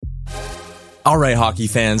All right, hockey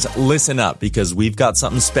fans, listen up because we've got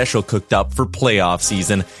something special cooked up for playoff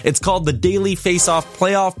season. It's called the Daily Face-Off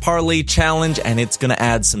Playoff Parlay Challenge, and it's going to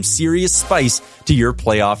add some serious spice to your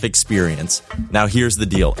playoff experience. Now, here's the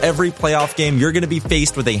deal. Every playoff game, you're going to be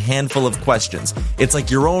faced with a handful of questions. It's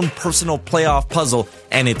like your own personal playoff puzzle,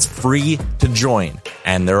 and it's free to join.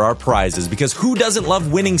 And there are prizes, because who doesn't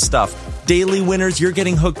love winning stuff? Daily winners, you're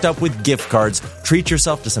getting hooked up with gift cards. Treat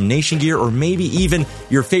yourself to some Nation gear or maybe even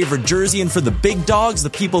your favorite jersey. And for the big dogs, the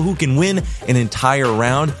people who can win an entire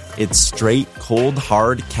round, it's straight, cold,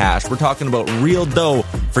 hard cash. We're talking about real dough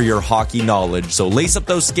for your hockey knowledge. So lace up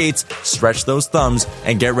those skates, stretch those thumbs,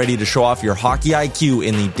 and get ready to show off your hockey IQ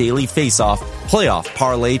in the Daily Face-Off Playoff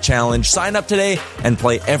Parlay Challenge. Sign up today and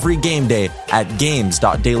play every game day at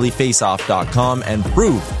games.dailyfaceoff.com and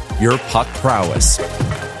prove your puck prowess.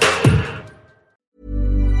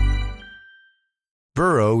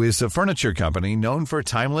 Burrow is a furniture company known for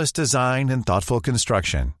timeless design and thoughtful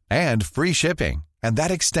construction and free shipping, and that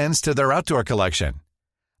extends to their outdoor collection.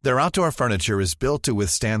 Their outdoor furniture is built to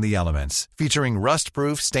withstand the elements, featuring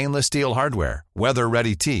rust-proof stainless steel hardware,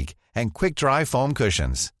 weather-ready teak, and quick-dry foam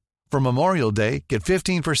cushions. For Memorial Day, get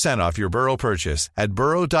 15% off your Burrow purchase at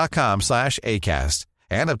burrow.com/ACAST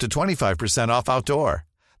and up to 25% off outdoor.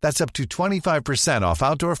 That's up to 25% off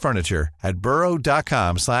outdoor furniture at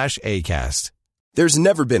burrow.com/ACAST. There's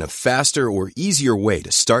never been a faster or easier way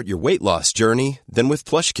to start your weight loss journey than with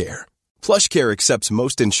PlushCare. PlushCare accepts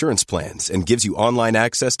most insurance plans and gives you online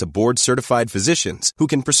access to board-certified physicians who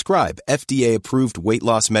can prescribe FDA-approved weight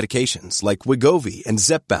loss medications like Wegovy and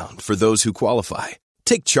Zepbound for those who qualify.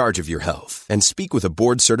 Take charge of your health and speak with a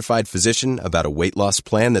board-certified physician about a weight loss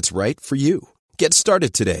plan that's right for you. Get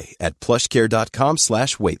started today at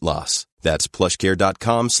plushcare.com/weight loss. That's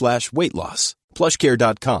plushcare.com/weight loss.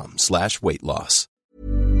 plushcare.com/weight loss.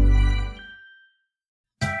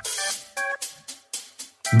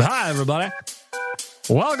 Hi, everybody.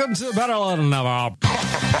 Welcome to Better Than Ever.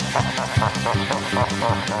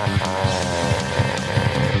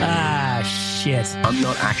 Shit. I'm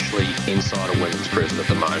not actually inside a women's prison at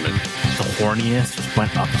the moment. The horniest just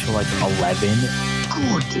went up to like 11.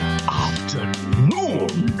 Good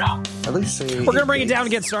afternoon. At least we're going to bring it down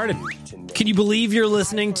and get started. Can you believe you're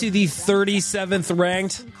listening to the 37th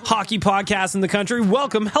ranked hockey podcast in the country?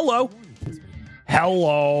 Welcome. Hello.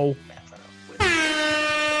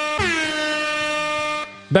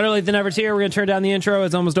 Better late than never here. We're going to turn down the intro.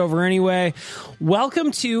 It's almost over anyway.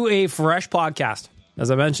 Welcome to a fresh podcast.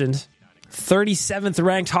 As I mentioned, 37th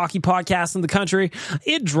ranked hockey podcast in the country.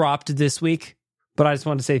 It dropped this week, but I just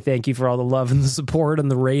want to say thank you for all the love and the support and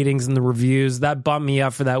the ratings and the reviews. That bumped me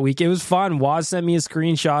up for that week. It was fun. Waz sent me a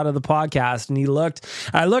screenshot of the podcast, and I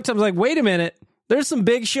was like, wait a minute. There's some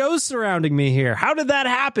big shows surrounding me here. How did that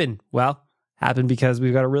happen? Well, happened because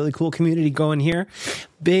we've got a really cool community going here.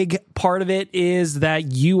 Big part of it is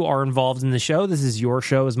that you are involved in the show. This is your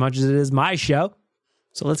show as much as it is my show.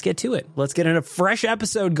 So let's get to it. Let's get in a fresh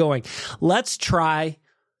episode going. Let's try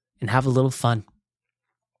and have a little fun.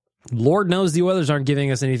 Lord knows the Oilers aren't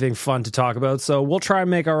giving us anything fun to talk about, so we'll try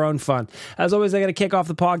and make our own fun. As always, I got to kick off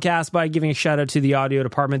the podcast by giving a shout out to the audio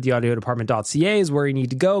department. Theaudiodepartment.ca is where you need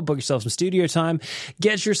to go. Book yourself some studio time.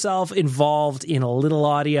 Get yourself involved in a little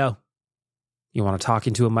audio. You want to talk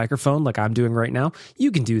into a microphone like I'm doing right now?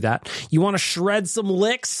 You can do that. You want to shred some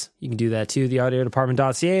licks? You can do that too.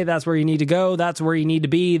 Theaudiodepartment.ca. That's where you need to go. That's where you need to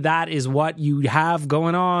be. That is what you have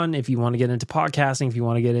going on if you want to get into podcasting, if you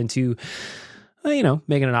want to get into,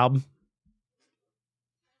 making an album.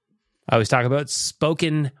 I always talk about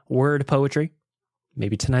spoken word poetry.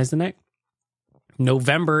 Maybe tonight's the night.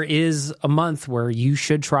 November is a month where you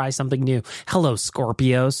should try something new. Hello,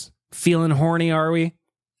 Scorpios. Feeling horny, are we?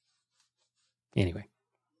 Anyway,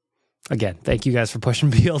 again, thank you guys for pushing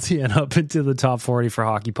BLTN up into the top 40 for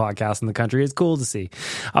hockey podcasts in the country. It's cool to see.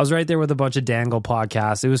 I was right there with a bunch of Dangle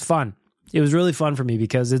podcasts. It was fun. It was really fun for me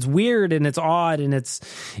because it's weird and it's odd and it's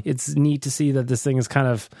neat to see that this thing is kind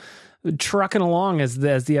of trucking along as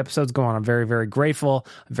the episodes go on. I'm very, very grateful.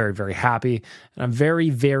 I'm very, very happy. And I'm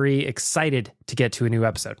very, very excited to get to a new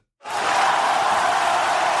episode. All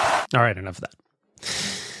right, enough of that.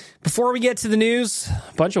 Before we get to the news,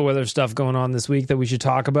 a bunch of weather stuff going on this week that we should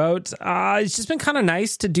talk about. It's just been kind of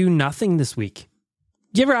nice to do nothing this week.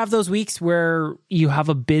 Do you ever have those weeks where you have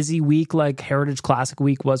a busy week like Heritage Classic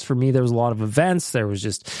week was for me? There was a lot of events. There was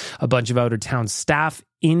just a bunch of out-of-town staff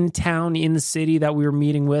in town, in the city that we were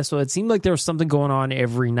meeting with. So it seemed like there was something going on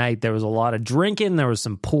every night. There was a lot of drinking. There was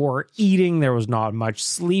some poor eating. There was not much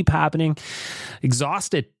sleep happening.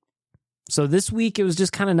 Exhausted. So this week, it was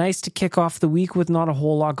just kind of nice to kick off the week with not a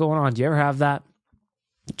whole lot going on. Do you ever have that?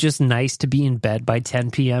 Just nice to be in bed by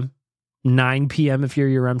 10 p.m.? 9 p.m. if you're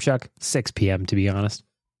Yaremchuk, 6 p.m. to be honest.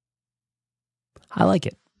 I like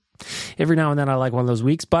it. Every now and then I like one of those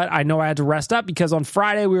weeks, but I know I had to rest up because on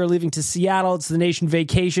Friday we were leaving to Seattle. It's the nation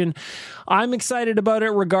vacation. I'm excited about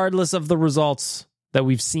it regardless of the results that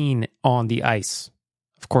we've seen on the ice.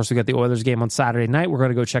 Of course, we got the Oilers game on Saturday night. We're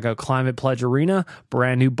going to go check out Climate Pledge Arena,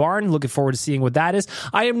 brand new barn. Looking forward to seeing what that is.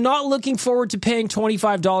 I am not looking forward to paying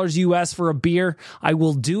 $25 US for a beer. I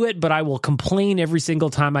will do it, but I will complain every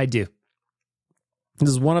single time I do. This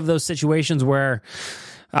is one of those situations where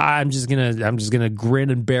I'm just gonna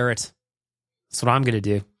grin and bear it. That's what I'm gonna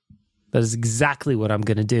do. That is exactly what I'm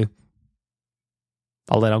gonna do.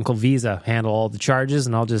 I'll let Uncle Visa handle all the charges,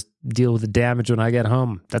 and I'll just deal with the damage when I get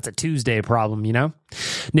home. That's a Tuesday problem, you know?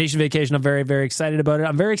 Nation vacation, I'm very, very excited about it.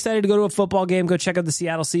 I'm very excited to go to a football game, go check out the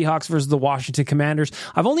Seattle Seahawks versus the Washington Commanders.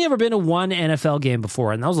 I've only ever been to one NFL game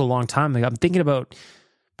before, and that was a long time ago. I'm thinking about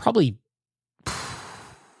probably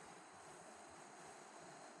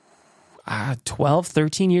 12,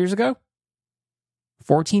 13 years ago?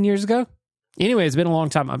 14 years ago? Anyway, it's been a long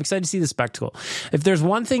time. I'm excited to see the spectacle. If there's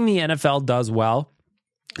one thing the NFL does well,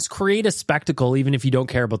 it's create a spectacle even if you don't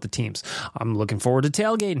care about the teams. I'm looking forward to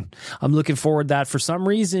tailgating. I'm looking forward that for some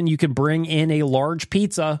reason you can bring in a large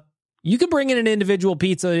pizza. You could bring in an individual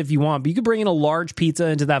pizza if you want, but you could bring in a large pizza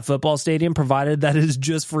into that football stadium, provided that is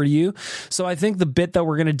just for you. So I think the bit that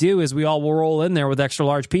we're going to do is we all will roll in there with extra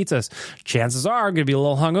large pizzas. Chances are I'm going to be a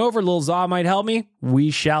little hungover. A little Zaw might help me. We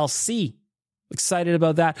shall see. Excited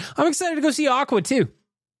about that. I'm excited to go see Aqua too.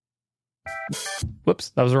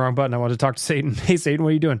 Whoops, that was the wrong button. I wanted to talk to Satan. Hey, Satan, what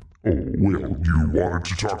are you doing? Oh, well, you wanted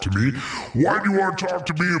to talk to me? Why do you want to talk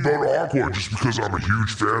to me about Aqua? Just because I'm a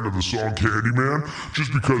huge fan of the song Candyman?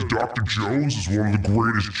 Just because Dr. Jones is one of the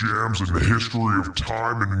greatest jams in the history of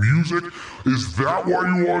time and music? Is that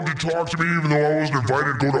why you wanted to talk to me even though I wasn't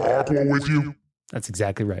invited to go to Aqua with you? That's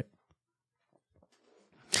exactly right.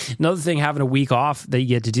 Another thing having a week off that you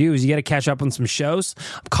get to do is you get to catch up on some shows.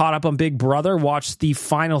 I'm caught up on Big Brother, watched the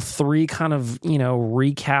final 3 kind of,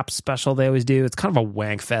 recap special they always do. It's kind of a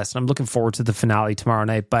wank fest, and I'm looking forward to the finale tomorrow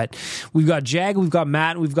night. But we've got Jag, we've got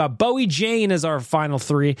Matt, and we've got Bowie Jane as our final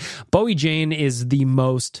 3. Bowie Jane is the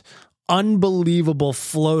most unbelievable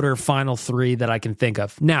floater final 3 that I can think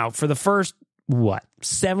of. Now, for the first,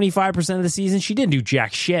 75% of the season, she didn't do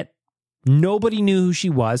jack shit. Nobody knew who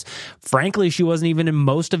she was. Frankly, she wasn't even in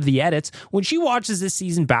most of the edits. When she watches this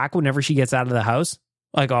season back, whenever she gets out of the house,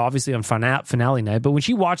 like obviously on finale night, but when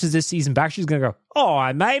she watches this season back, she's going to go,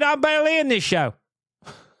 "Oh, mate, I'm barely in this show."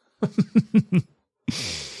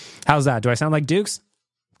 How's that? Do I sound like Dukes?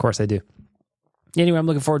 Of course I do. Anyway, I'm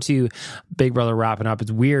looking forward to Big Brother wrapping up.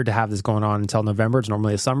 It's weird to have this going on until November. It's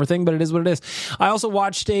normally a summer thing, but it is what it is. I also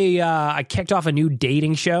watched I kicked off a new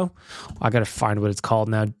dating show. I got to find what it's called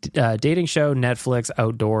now. Dating show, Netflix,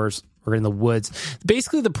 outdoors. We're in the woods.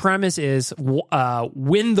 Basically, the premise is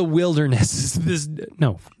win the wilderness.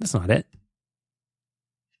 No, that's not it.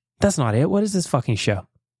 That's not it. What is this fucking show?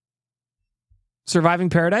 Surviving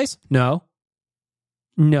Paradise? No.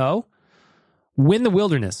 Win the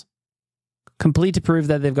wilderness. Complete to prove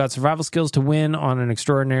that they've got survival skills to win on an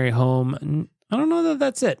extraordinary home. I don't know that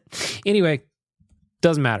that's it. Anyway,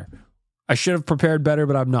 doesn't matter. I should have prepared better,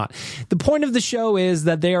 but I'm not. The point of the show is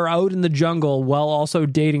that they are out in the jungle while also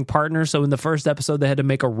dating partners. So in the first episode, they had to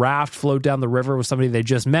make a raft float down the river with somebody they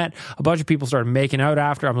just met. A bunch of people started making out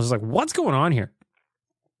after. I was just like, what's going on here?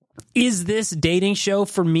 Is this dating show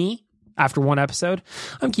for me after one episode?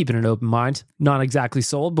 I'm keeping an open mind. Not exactly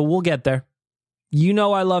sold, but we'll get there. You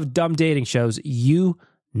know I love dumb dating shows. You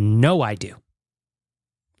know I do.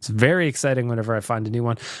 It's very exciting whenever I find a new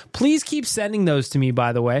one. Please keep sending those to me,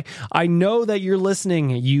 by the way. I know that you're listening,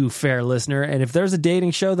 you fair listener, and if there's a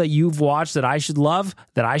dating show that you've watched that I should love,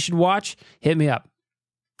 that I should watch, hit me up.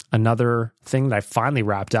 Another thing that I finally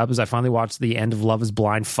wrapped up is I finally watched the end of Love is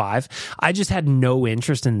Blind 5. I just had no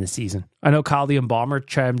interest in this season. I know Kyle the Embalmer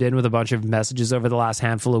chimed in with a bunch of messages over the last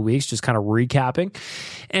handful of weeks, just kind of recapping.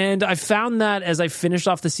 And I found that as I finished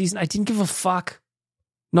off the season, I didn't give a fuck.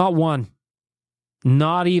 Not one.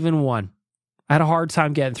 Not even one. I had a hard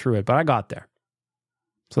time getting through it, but I got there.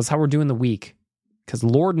 So that's how we're doing the week. Because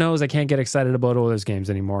Lord knows I can't get excited about all those games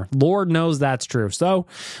anymore. Lord knows that's true. So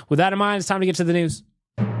with that in mind, it's time to get to the news.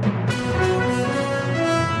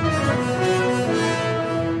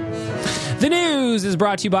 The news is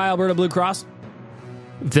brought to you by Alberta Blue Cross.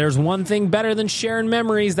 If there's one thing better than sharing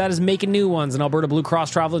memories, that is making new ones. And Alberta Blue Cross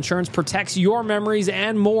Travel Insurance protects your memories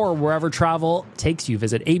and more wherever travel takes you.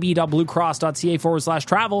 Visit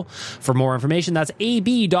ab.bluecross.ca/travel for more information. That's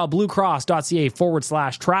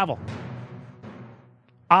ab.bluecross.ca/travel.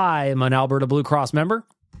 I am an Alberta Blue Cross member.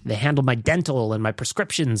 They handle my dental and my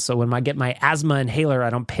prescriptions. So when I get my asthma inhaler, I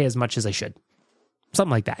don't pay as much as I should.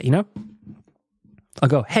 Something like that, you know? I'll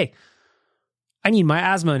go, hey, I need my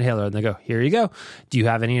asthma inhaler. And they go, here you go. Do you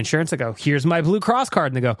have any insurance? I go, here's my Blue Cross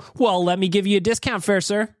card. And they go, well, let me give you a discount, fair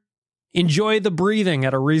sir. Enjoy the breathing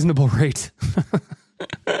at a reasonable rate.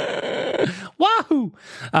 Wahoo!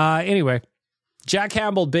 Anyway, Jack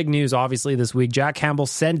Campbell, big news, obviously, this week. Jack Campbell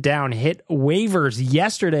hit waivers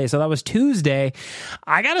yesterday, so that was Tuesday.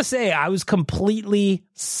 I gotta say, I was completely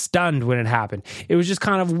stunned when it happened. It was just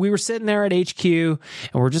kind of, we were sitting there at HQ, and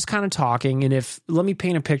we're just kind of talking, and let me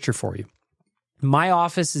paint a picture for you. My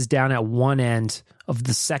office is down at one end of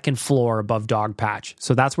the second floor above Dog Patch.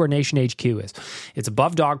 So that's where Nation HQ is. It's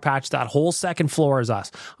above Dog Patch. That whole second floor is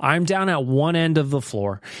us. I'm down at one end of the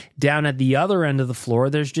floor. Down at the other end of the floor,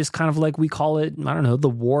 there's just kind of like, we call it, I don't know, the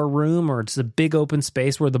war room, or it's a big open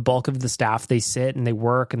space where the bulk of the staff, they sit and they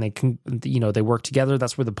work and they can, they work together.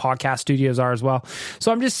 That's where the podcast studios are as well.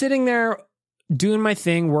 So I'm just sitting there doing my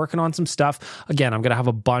thing, working on some stuff. Again, I'm going to have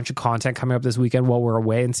a bunch of content coming up this weekend while we're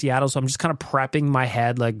away in Seattle. So I'm just kind of prepping my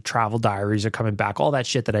head, like travel diaries are coming back, all that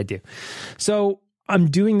shit that I do. So I'm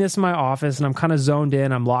doing this in my office and I'm kind of zoned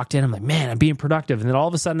in. I'm locked in. I'm like, man, I'm being productive. And then all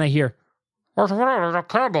of a sudden I hear,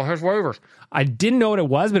 Campbell, here's waivers. I didn't know what it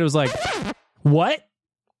was, but it was like, what?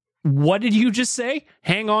 What did you just say?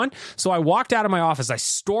 Hang on. So I walked out of my office. I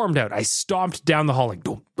stormed out. I stomped down the hall like,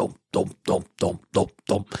 dum, dum, dum, dum, dum, dum,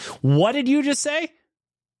 dum. What did you just say?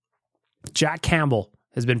 Jack Campbell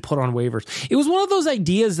has been put on waivers. It was one of those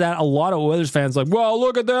ideas that a lot of Oilers fans like, well,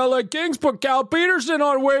 look at the LA Kings put Cal Peterson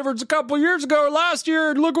on waivers a couple years ago or last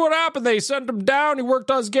year. Look what happened. They sent him down. He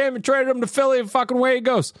worked on his game and traded him to Philly, and fucking way he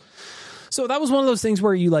goes. So that was one of those things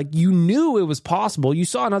where you knew it was possible. You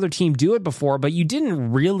saw another team do it before, but you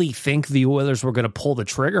didn't really think the Oilers were going to pull the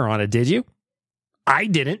trigger on it, did you? I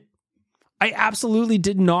didn't. I absolutely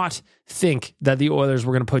did not think that the Oilers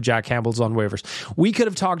were going to put Jack Campbell on waivers. We could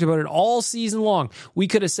have talked about it all season long. We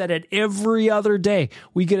could have said it every other day.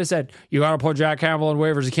 We could have said, you got to put Jack Campbell on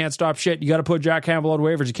waivers. You can't stop shit. You got to put Jack Campbell on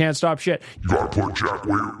waivers. You can't stop shit. You got to put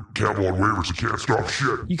Campbell on waivers. You can't stop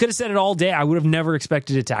shit. You could have said it all day. I would have never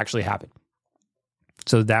expected it to actually happen.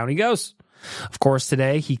 So down he goes. Of course,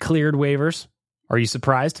 today he cleared waivers. Are you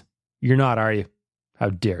surprised? You're not, are you? How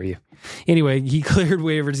dare you? Anyway, he cleared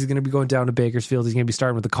waivers. He's going to be going down to Bakersfield. He's going to be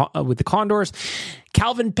starting with the Condors.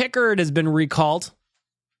 Calvin Pickard has been recalled.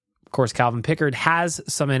 Of course, Calvin Pickard has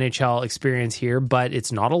some NHL experience here, but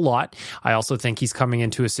it's not a lot. I also think he's coming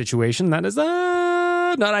into a situation that is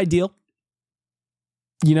not ideal.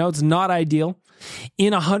 It's not ideal.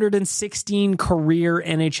 In 116 career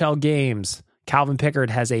NHL games, Calvin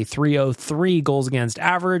Pickard has a .303 goals against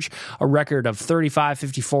average, a record of 35,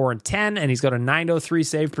 54, and 10, and he's got a .903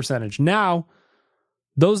 save percentage. Now,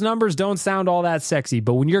 those numbers don't sound all that sexy,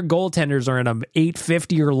 but when your goaltenders are in a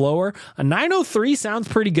 .850 or lower, a .903 sounds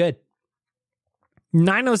pretty good.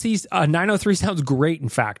 903 sounds great, in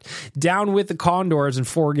fact. Down with the Condors in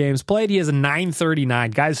 4 games played, he has a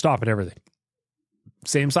 .939. Guys stopping everything.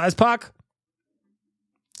 Same size puck.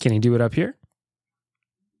 Can he do it up here?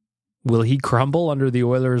 Will he crumble under the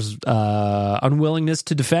Oilers' unwillingness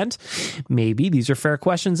to defend? Maybe. These are fair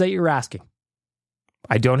questions that you're asking.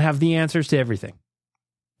 I don't have the answers to everything.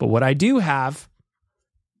 But what I do have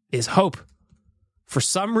is hope. For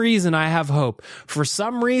some reason, I have hope. For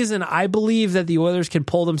some reason, I believe that the Oilers can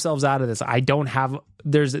pull themselves out of this. I don't have...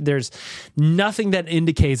 There's nothing that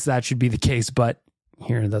indicates that should be the case, but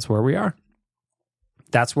here, that's where we are.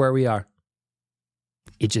 That's where we are.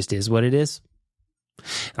 It just is what it is.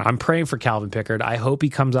 I'm praying for Calvin Pickard. I hope he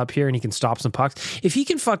comes up here and he can stop some pucks. If he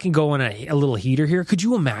can fucking go on a little heater here, could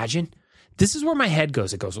you imagine? This is where my head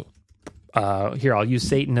goes. It goes, here, I'll use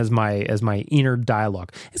Satan as my inner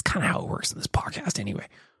dialogue. It's kind of how it works in this podcast anyway.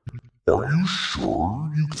 Are you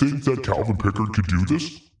sure you think that Calvin Pickard could do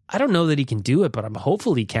this? I don't know that he can do it, but I'm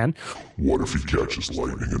hopeful he can. What if he catches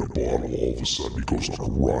lightning in a bottle, all of a sudden he goes on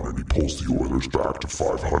a run and he pulls the Oilers back to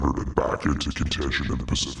 500 and back into contention in the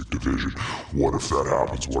Pacific Division? What if that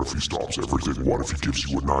happens? What if he stops everything? What if he gives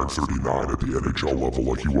you a 939 at the NHL level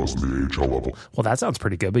like he was in the AHL level? Well, that sounds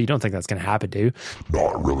pretty good, but you don't think that's going to happen, do you?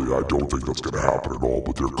 Not really. I don't think that's going to happen at all,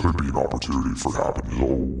 but there could be an opportunity for it happening.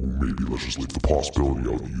 So maybe let's just leave the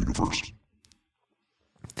possibility out in the universe.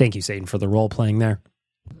 Thank you, Satan, for the role playing there.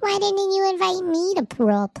 Why didn't you invite me to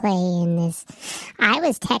role play in this? I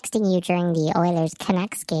was texting you during the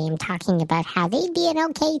Oilers-Canucks game talking about how they'd be an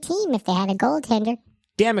okay team if they had a goaltender.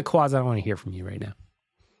 Damn it, Quaz, I don't want to hear from you right now.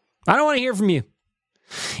 I don't want to hear from you.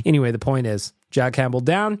 Anyway, the point is, Jack Campbell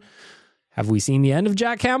down. Have we seen the end of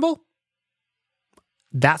Jack Campbell?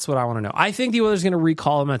 That's what I want to know. I think the Oilers are going to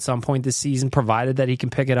recall him at some point this season, provided that he can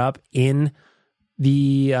pick it up in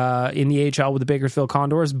the AHL with the Bakersfield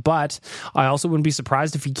Condors, but I also wouldn't be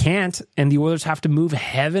surprised if he can't, and the Oilers have to move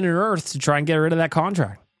heaven and earth to try and get rid of that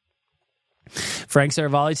contract. Frank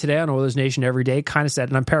Saravalli today on Oilers Nation Every Day kind of said,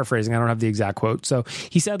 and I'm paraphrasing, I don't have the exact quote, so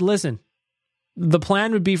he said, listen, the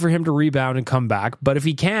plan would be for him to rebound and come back, but if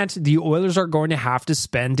he can't, the Oilers are going to have to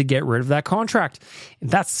spend to get rid of that contract.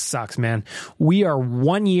 And that sucks, man. We are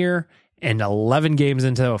 1 year and 11 games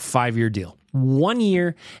into a 5-year deal. 1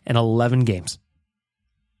 year and 11 games.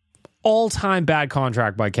 All-time bad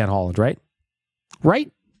contract by Ken Holland, right?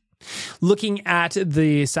 Right? Looking at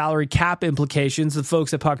the salary cap implications, the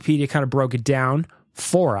folks at Puckpedia kind of broke it down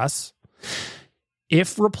for us.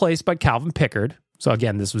 If replaced by Calvin Pickard, so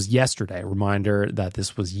again, this was yesterday. Reminder that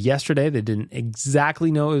this was yesterday. They didn't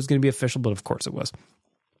exactly know it was going to be official, but of course it was.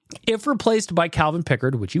 If replaced by Calvin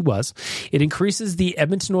Pickard, which he was, it increases the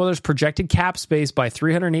Edmonton Oilers' projected cap space by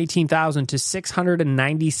 $318,000 to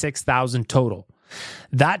 $696,000 total.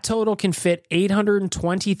 That total can fit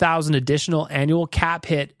 $820,000 additional annual cap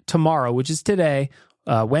hit tomorrow, which is today,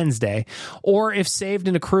 Wednesday, or if saved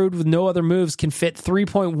and accrued with no other moves, can fit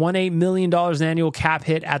 $3.18 million annual cap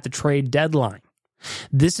hit at the trade deadline.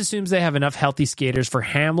 This assumes they have enough healthy skaters for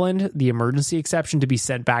Hamblin, the emergency exception, to be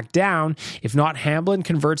sent back down. If not, Hamblin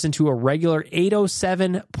converts into a regular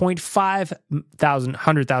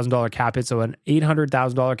 $807,500 cap hit, so an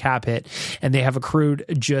 $800,000 cap hit, and they have accrued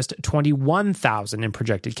just $21,000 in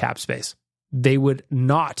projected cap space. They would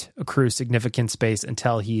not accrue significant space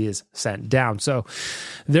until he is sent down. So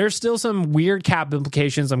there's still some weird cap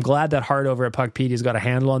implications. I'm glad that Hart over at Puckpedia's got a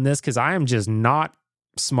handle on this, because I am just not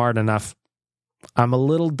smart enough. I'm a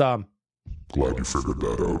little dumb. Glad you figured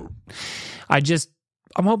that out.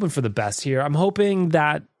 I'm hoping for the best here. I'm hoping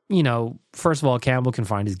that, first of all, Campbell can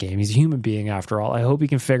find his game. He's a human being after all. I hope he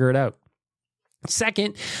can figure it out.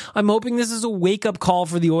 Second, I'm hoping this is a wake-up call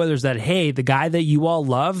for the Oilers that, hey, the guy that you all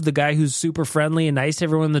love, the guy who's super friendly and nice to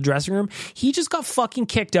everyone in the dressing room, he just got fucking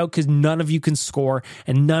kicked out because none of you can score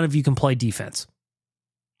and none of you can play defense.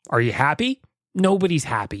 Are you happy? Nobody's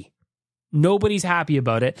happy. Nobody's happy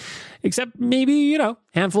about it, except maybe,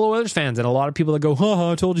 handful of Oilers fans and a lot of people that go,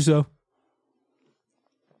 I told you so.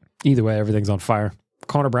 Either way, everything's on fire.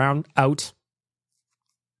 Connor Brown, out.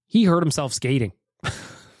 He hurt himself skating.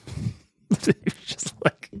 Just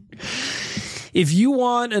like, if you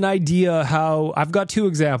want an idea how, I've got two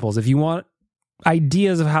examples. If you want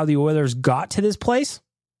ideas of how the Oilers got to this place,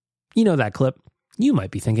 that clip. You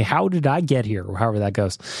might be thinking, how did I get here? Or however that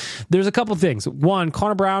goes. There's a couple things. One,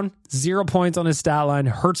 Connor Brown, 0 points on his stat line,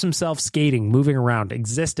 hurts himself skating, moving around,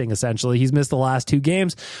 existing essentially. He's missed the last 2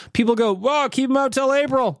 games. People go, whoa, keep him out till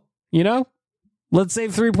April. Let's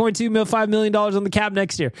save $3.25 million on the cap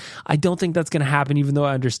next year. I don't think that's going to happen, even though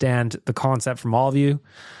I understand the concept from all of you.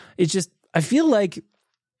 It's just, I feel like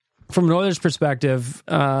from an Oilers perspective,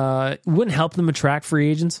 it wouldn't help them attract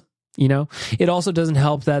free agents. It also doesn't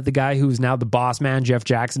help that the guy who's now the boss man, Jeff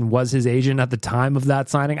Jackson, was his agent at the time of that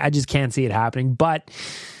signing. I just can't see it happening, but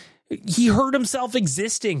he hurt himself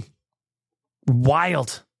existing.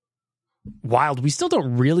 Wild. We still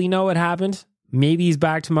don't really know what happened. Maybe he's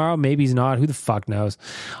back tomorrow. Maybe he's not. Who the fuck knows?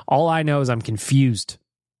 All I know is I'm confused.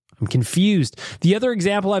 The other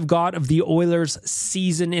example I've got of the Oilers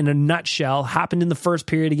season in a nutshell happened in the first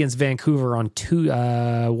period against Vancouver on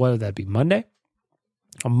what would that be? Monday?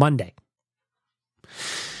 On Monday.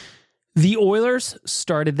 The Oilers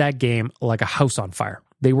started that game like a house on fire.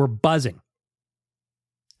 They were buzzing.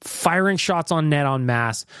 Firing shots on net en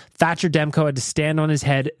masse. Thatcher Demko had to stand on his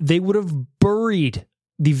head. They would have buried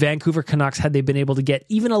the Vancouver Canucks had they been able to get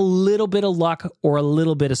even a little bit of luck or a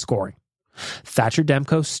little bit of scoring. Thatcher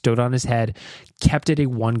Demko stood on his head, kept it a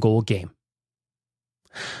 1-goal game.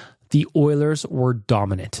 The Oilers were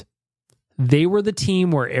dominant. They were the team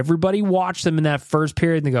where everybody watched them in that first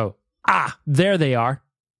period and they go, there they are.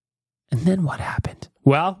 And then what happened?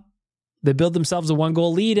 Well, they built themselves a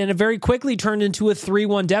 1-goal lead and it very quickly turned into a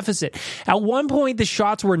 3-1 deficit. At one point, the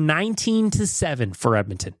shots were 19-7 for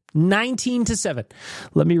Edmonton. 19-7.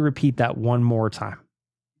 Let me repeat that one more time.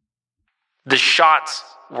 The shots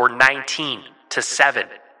were 19-7.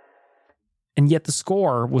 And yet the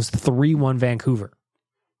score was 3-1 Vancouver.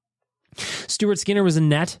 Stuart Skinner was in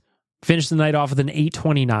net. Finished the night off with an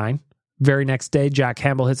 829. Very next day, Jack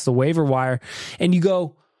Campbell hits the waiver wire. And you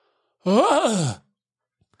go, how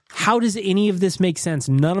does any of this make sense?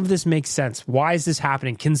 None of this makes sense. Why is this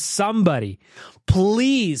happening? Can somebody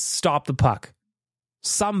please stop the puck?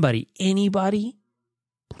 Somebody, anybody,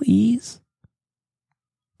 please,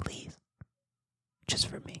 just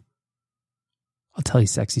for me. I'll tell you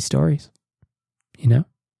sexy stories. You know?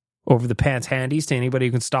 Over the pants handies to anybody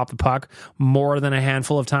who can stop the puck more than a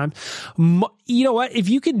handful of times. You know what? If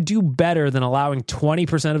you can do better than allowing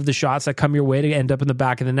 20% of the shots that come your way to end up in the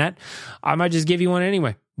back of the net, I might just give you one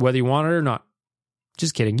anyway, whether you want it or not.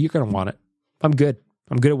 Just kidding. You're going to want it. I'm good.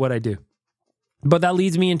 I'm good at what I do. But that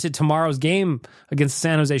leads me into tomorrow's game against the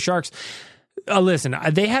San Jose Sharks. Listen,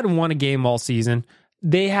 they hadn't won a game all season.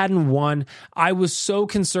 They hadn't won. I was so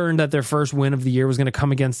concerned that their first win of the year was going to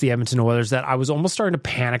come against the Edmonton Oilers that I was almost starting to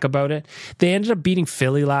panic about it. They ended up beating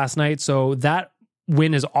Philly last night, so that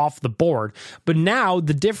win is off the board. But now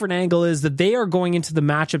the different angle is that they are going into the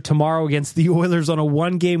matchup tomorrow against the Oilers on a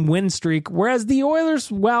 1-game win streak, whereas the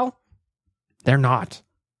Oilers, well, they're not.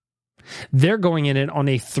 They're going in it on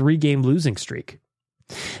a 3-game losing streak.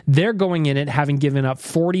 They're going in it having given up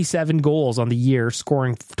 47 goals on the year,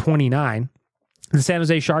 scoring 29. The San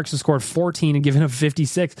Jose Sharks have scored 14 and given up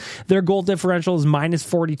 56. Their goal differential is minus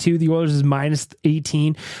 42. The Oilers is minus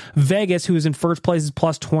 18. Vegas, who is in first place, is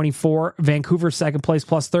plus 24. Vancouver, second place,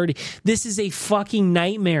 plus 30. This is a fucking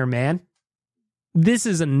nightmare, man. This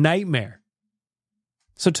is a nightmare.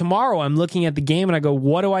 So tomorrow I'm looking at the game and I go,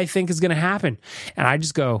 what do I think is going to happen? And I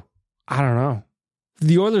just go, I don't know. If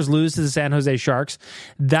the Oilers lose to the San Jose Sharks,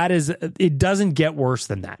 it doesn't get worse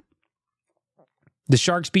than that. The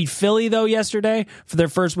Sharks beat Philly, though, yesterday for their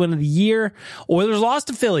first win of the year. Oilers lost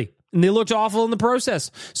to Philly, and they looked awful in the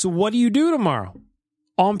process. So what do you do tomorrow?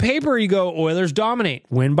 On paper, you go, Oilers dominate,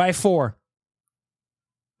 win by 4.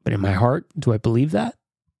 But in my heart, do I believe that?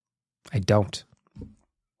 I don't.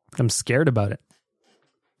 I'm scared about it.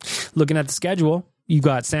 Looking at the schedule, you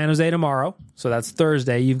got San Jose tomorrow, so that's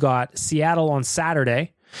Thursday. You've got Seattle on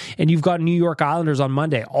Saturday. And you've got New York Islanders on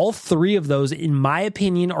Monday. All 3 of those, in my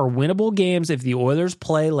opinion, are winnable games if the Oilers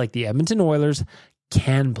play like the Edmonton Oilers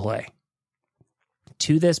can play.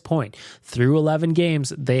 To this point, through 11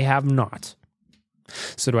 games, they have not.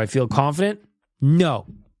 So do I feel confident? No.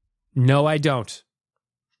 No, I don't.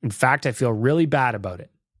 In fact, I feel really bad about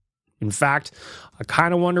it. In fact, I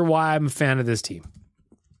kind of wonder why I'm a fan of this team.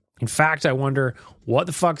 In fact, I wonder what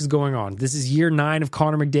the fuck is going on. This is year 9 of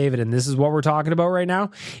Connor McDavid, and this is what we're talking about right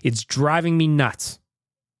now. It's driving me nuts.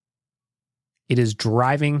 It is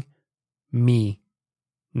driving me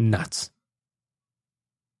nuts.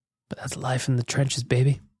 But that's life in the trenches,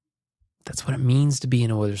 baby. That's what it means to be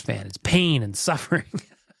an Oilers fan. It's pain and suffering.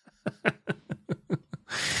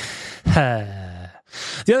 The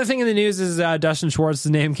other thing in the news is Dustin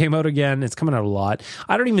Schwartz's name came out again. It's coming out a lot.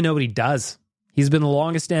 I don't even know what he does. He's been the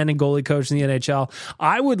longest standing goalie coach in the NHL.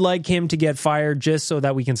 I would like him to get fired just so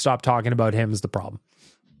that we can stop talking about him is the problem.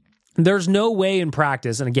 There's no way in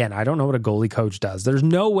practice, and again, I don't know what a goalie coach does. There's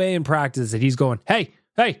no way in practice that he's going, hey,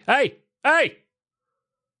 you're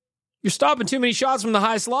stopping too many shots from the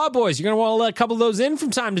high slot, boys. You're going to want to let a couple of those in from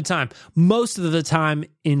time to time. Most of the time,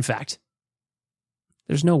 in fact.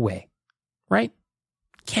 There's no way, right?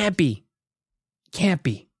 Can't be.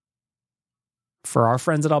 For our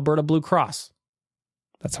friends at Alberta Blue Cross,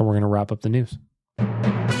 that's how we're going to wrap up the news.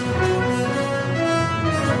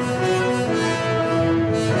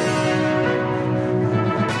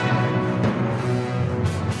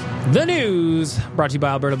 The news brought to you by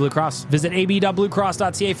Alberta Blue Cross. Visit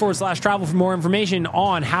ab.bluecross.ca/travel for more information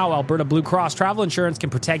on how Alberta Blue Cross travel insurance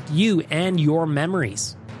can protect you and your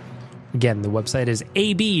memories. Again, the website is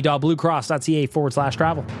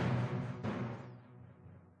ab.bluecross.ca/travel.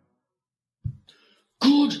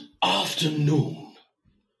 Good afternoon.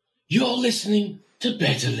 You're listening to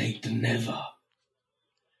Better Late Than Never.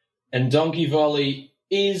 And Donkey Volley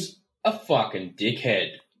is a fucking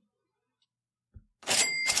dickhead.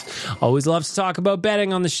 Always love to talk about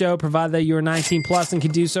betting on the show, provided that you are 19 plus and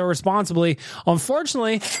can do so responsibly.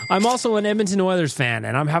 Unfortunately, I'm also an Edmonton Oilers fan,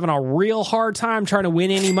 and I'm having a real hard time trying to win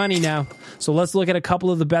any money now. So let's look at a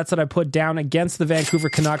couple of the bets that I put down against the Vancouver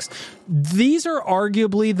Canucks. These are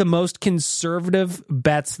arguably the most conservative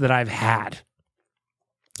bets that I've had.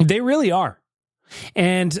 They really are.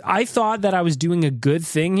 And I thought that I was doing a good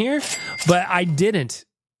thing here, but I didn't.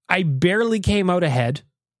 I barely came out ahead.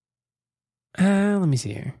 Let me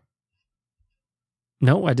see here.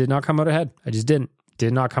 No, I did not come out ahead. I just didn't.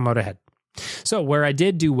 Did not come out ahead. So where I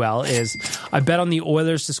did do well is I bet on the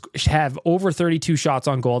Oilers to have over 32 shots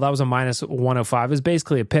on goal. That was a minus 105. It was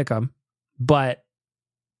basically a pick 'em, but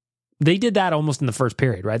they did that almost in the first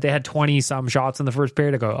period, right? They had 20-some shots in the first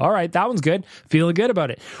period. I go, all right, that one's good. Feeling good about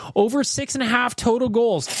it. Over 6.5 total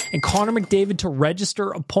goals and Connor McDavid to register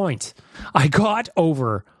a point. I got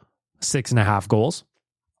over 6.5 goals.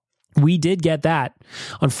 We did get that.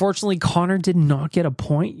 Unfortunately, Connor did not get a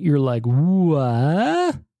point. You're like,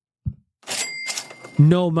 what?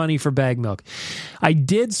 No money for bag milk. I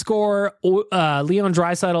did score Leon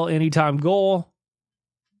Draisaitl anytime goal.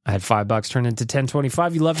 I had $5 turned into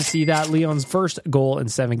 $10.25. You love to see that. Leon's first goal in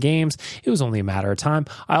 7 games. It was only a matter of time.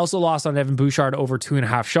 I also lost on Evan Bouchard over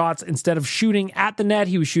 2.5 shots. Instead of shooting at the net,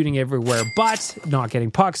 he was shooting everywhere but not getting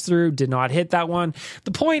pucks through. Did not hit that one.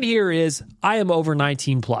 The point here is I am over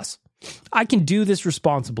 19 plus. I can do this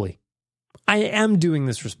responsibly. I am doing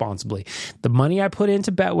this responsibly. The money I put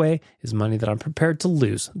into Betway is money that I'm prepared to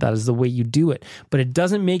lose. That is the way you do it. But it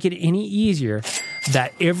doesn't make it any easier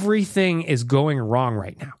that everything is going wrong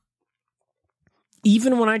right now.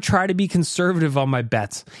 Even when I try to be conservative on my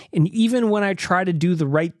bets, and even when I try to do the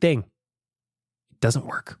right thing, it doesn't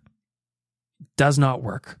work. It does not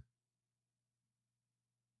work.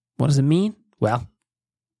 What does it mean? Well,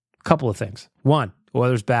 a couple of things. 1,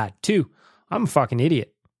 weather's bad. 2, I'm a fucking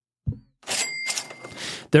idiot.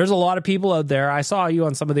 There's a lot of people out there. I saw you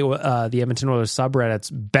on some of the Edmonton Oilers subreddits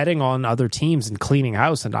betting on other teams and cleaning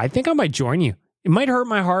house, and I think I might join you. It might hurt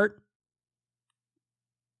my heart,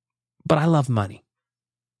 but I love money.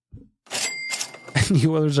 And the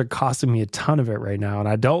Oilers are costing me a ton of it right now, and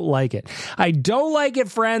I don't like it. I don't like it,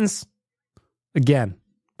 friends. Again,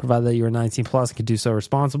 provided that you're 19 plus and can do so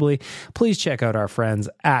responsibly, please check out our friends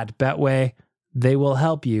at Betway. They will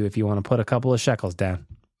help you if you want to put a couple of shekels down.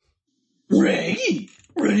 Ray,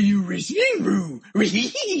 what are you receiving, bro?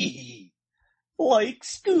 Like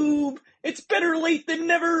Scoob, it's better late than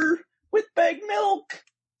never with bag milk.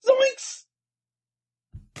 Zoinks!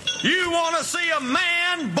 You want to see a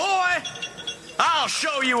man, boy? I'll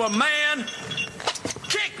show you a man.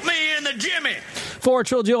 Kick me in the jimmy. For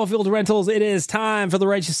Trilogy Oilfield Rentals, it is time for the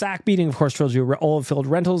Righteous Sack Beating. Of course, Trilogy Oilfield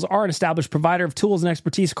Rentals are an established provider of tools and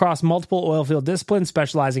expertise across multiple oilfield disciplines,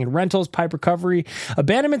 specializing in rentals, pipe recovery,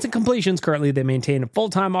 abandonments, and completions. Currently, they maintain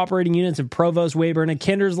full-time operating units in Provost, Weyburn, and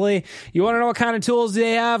Kindersley. You want to know what kind of tools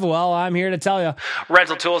they have? Well, I'm here to tell you.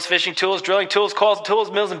 Rental tools, fishing tools, drilling tools, coils,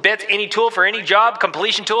 tools, mills, and bits. Any tool for any job.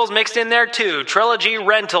 Completion tools mixed in there, too.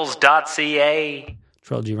 TrilogyRentals.ca.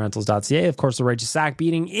 TrilogyRentals.ca. Of course, the Righteous Sack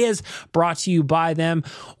Beating is brought to you by them.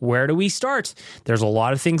 Where do we start? There's a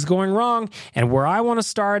lot of things going wrong, and where I want to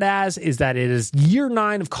start is that it is year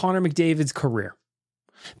 9 of Connor McDavid's career.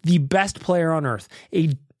 The best player on earth, a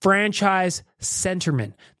franchise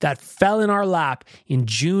centerman that fell in our lap in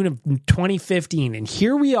June of 2015, and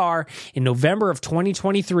here we are in November of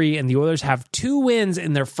 2023, and the Oilers have 2 wins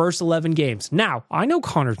in their first 11 games. Now, I know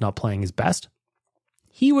Connor's not playing his best.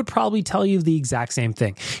 He would probably tell you the exact same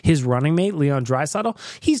thing. His running mate, Leon Draisaitl,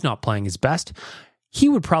 he's not playing his best. He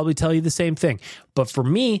would probably tell you the same thing. But for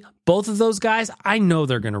me, both of those guys, I know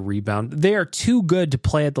they're going to rebound. They are too good to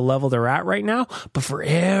play at the level they're at right now. But for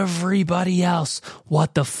everybody else,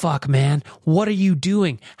 what the fuck, man? What are you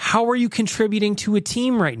doing? How are you contributing to a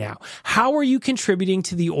team right now? How are you contributing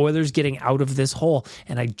to the Oilers getting out of this hole?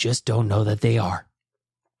 And I just don't know that they are.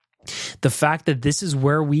 The fact that this is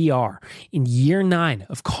where we are in year 9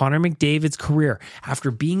 of Connor McDavid's career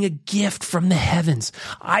after being a gift from the heavens.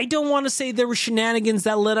 I don't want to say there were shenanigans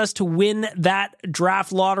that led us to win that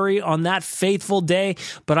draft lottery on that faithful day,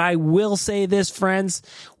 but I will say this, friends,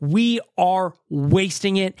 we are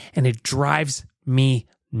wasting it, and it drives me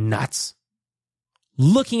nuts.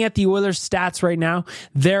 Looking at the Oilers stats right now,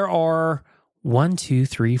 there are 7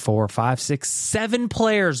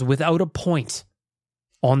 players without a point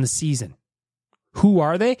on the season. Who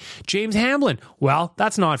are they? James Hamblin. Well,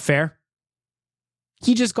 that's not fair.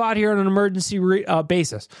 He just got here on an emergency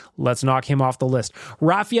basis. Let's knock him off the list.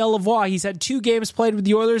 Raphael Lavoie, he's had 2 games played with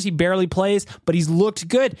the Oilers. He barely plays, but he's looked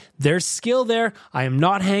good. There's skill there. I am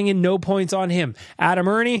not hanging no points on him. Adam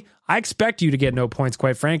Ernie, I expect you to get no points,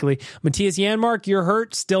 quite frankly. Matthias Janmark, you're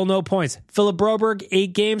hurt. Still no points. Philip Broberg,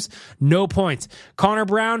 8 games, no points. Connor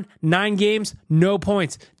Brown, 9 games, no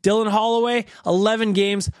points. Dylan Holloway, 11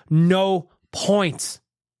 games, no points.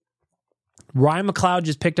 Ryan McLeod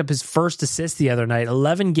just picked up his first assist the other night,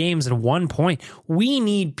 11 games and 1 point. We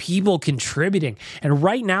need people contributing. And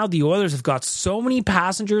right now, the Oilers have got so many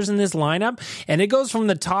passengers in this lineup, and it goes from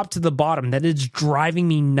the top to the bottom, that it's driving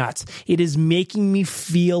me nuts. It is making me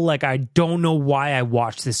feel like I don't know why I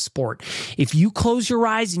watch this sport. If you close your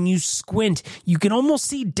eyes and you squint, you can almost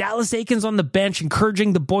see Dallas Eakins on the bench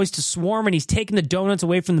encouraging the boys to swarm, and he's taking the donuts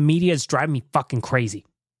away from the media. It's driving me fucking crazy.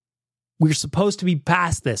 We're supposed to be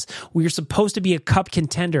past this. We are supposed to be a cup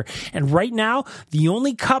contender. And right now, the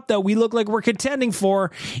only cup that we look like we're contending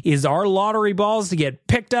for is our lottery balls to get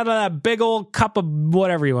picked out of that big old cup of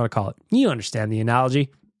whatever you want to call it. You understand the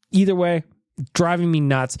analogy. Either way, Driving me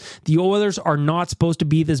nuts. The Oilers are not supposed to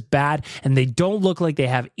be this bad, and they don't look like they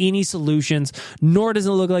have any solutions, nor does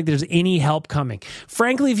it look like there's any help coming.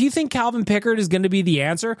 Frankly, if you think Calvin Pickard is going to be the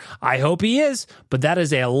answer, I hope he is, but that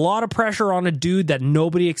is a lot of pressure on a dude that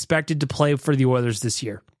nobody expected to play for the Oilers this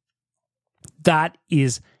year. That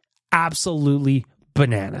is absolutely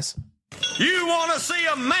bananas. You want to see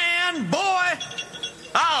a man, boy?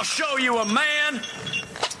 I'll show you a man.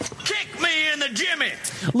 Kick me in the jimmy.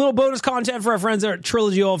 A little bonus content for our friends there at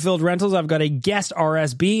Trilogy Oilfield Rentals. I've got a guest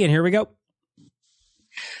RSB, and here we go.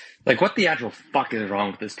 Like, what the actual fuck is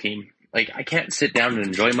wrong with this team? Like, I can't sit down and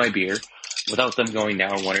enjoy my beer without them going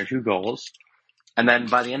down 1 or 2 goals. And then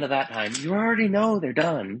by the end of that time, you already know they're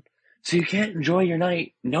done. So you can't enjoy your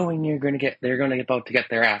night knowing they're going to about to get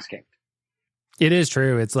their ass kicked. It is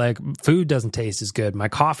true. It's like food doesn't taste as good. My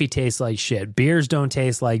coffee tastes like shit. Beers don't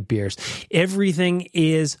taste like beers. Everything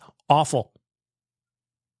is awful.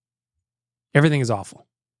 Everything is awful.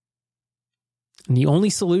 And the only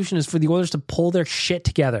solution is for the Oilers to pull their shit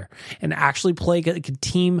together and actually play like a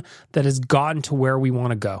team that has gotten to where we want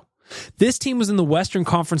to go. This team was in the Western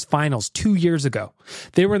Conference Finals 2 years ago.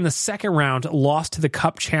 They were in the second round, lost to the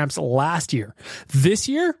Cup champs last year. This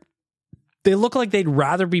year, they look like they'd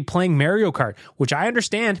rather be playing Mario Kart, which I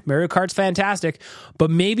understand. Mario Kart's fantastic. But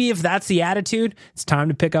maybe if that's the attitude, it's time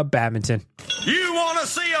to pick up badminton. You want to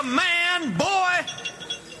see a man, boy?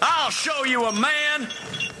 I'll show you a man.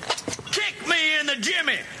 Kick me in the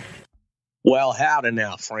jimmy. Well, howdy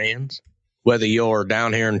now, friends. Whether you're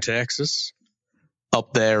down here in Texas,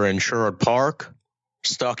 up there in Sherwood Park,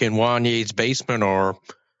 stuck in Wanye's basement, or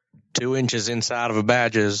 2 inches inside of a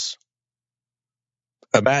badger,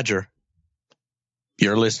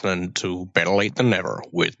 you're listening to Better Late Than Never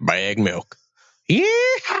with Bag Milk.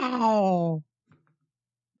 Yeehaw!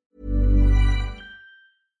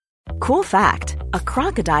 Cool fact, a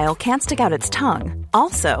crocodile can't stick out its tongue.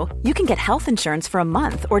 Also, you can get health insurance for a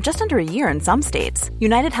month or just under a year in some states.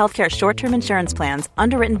 United Healthcare short-term insurance plans,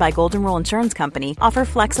 underwritten by Golden Rule Insurance Company, offer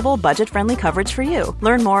flexible, budget-friendly coverage for you.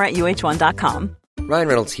 Learn more at uh1.com. Ryan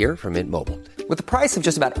Reynolds here from Mint Mobile. With the price of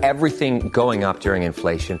just about everything going up during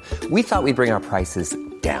inflation, we thought we'd bring our prices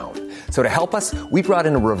down. So to help us, we brought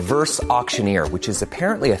in a reverse auctioneer, which is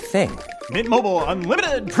apparently a thing. Mint Mobile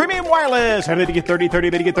Unlimited Premium Wireless. How to get 30,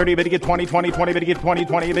 30, bit to get 30, bit to get 20, 20, 20, bit to get 20,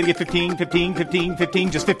 20, bit to get 15, 15, 15,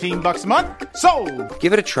 15, just $15 a month? Sold!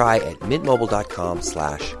 Give it a try at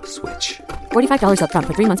mintmobile.com/switch. $45 up front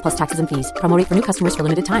for 3 months plus taxes and fees. Promo rate for new customers for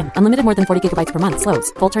limited time. Unlimited more than 40 gigabytes per month.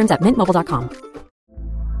 Slows full terms at mintmobile.com.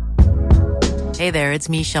 Hey there, it's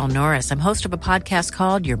Michelle Norris. I'm host of a podcast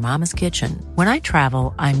called Your Mama's Kitchen. When I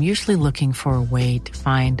travel, I'm usually looking for a way to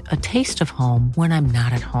find a taste of home when I'm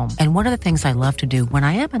not at home. And one of the things I love to do when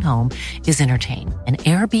I am at home is entertain. And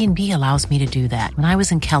Airbnb allows me to do that. When I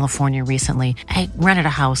was in California recently, I rented a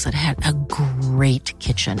house that had a great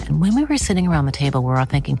kitchen. And when we were sitting around the table, we were all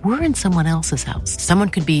thinking, we're in someone else's house. Someone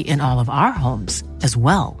could be in all of our homes as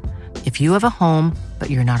well. If you have a home, but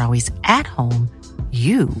you're not always at home,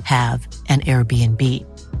 you have an Airbnb.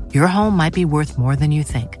 Your home might be worth more than you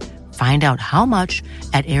think. Find out how much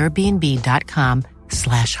at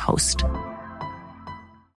airbnb.com/host.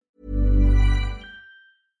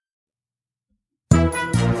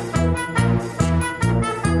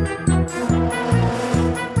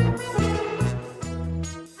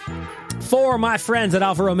 For my friends at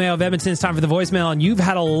Alfa Romeo of Edmonton, it's time for the voicemail, and you've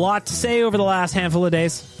had a lot to say over the last handful of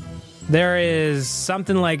days. There is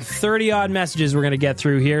something like 30-odd messages we're going to get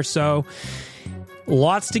through here, so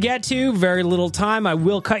lots to get to, very little time. I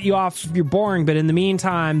will cut you off if you're boring, but in the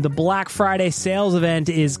meantime, the Black Friday sales event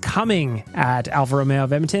is coming at Alfa Romeo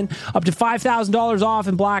of Edmonton. Up to $5,000 off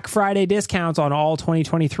in Black Friday discounts on all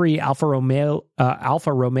 2023 Alfa Romeo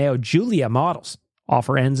Giulia models.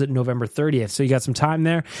 Offer ends at November 30th, so you got some time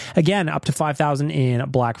there. Again, up to $5,000 in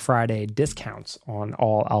Black Friday discounts on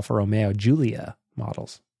all Alfa Romeo Giulia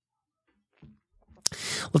models.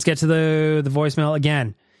 Let's get to the voicemail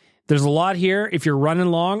again. There's a lot here if you're running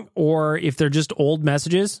long or if they're just old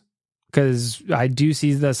messages, because I do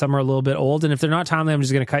see that some are a little bit old. And if they're not timely, I'm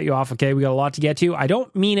just going to cut you off. Okay, we got a lot to get to. I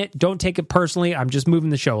don't mean it. Don't take it personally. I'm just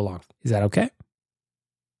moving the show along. Is that okay?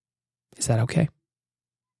 Is that okay?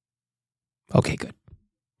 Okay, good.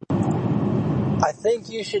 I think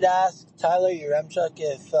you should ask Tyler Yaremchuk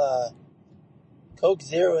if Coke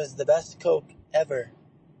Zero is the best Coke ever.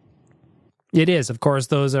 It is. Of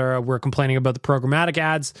course, we're complaining about the programmatic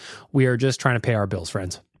ads. We are just trying to pay our bills,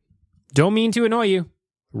 friends. Don't mean to annoy you.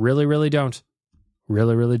 Really, really don't.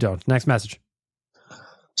 Really, really don't. Next message.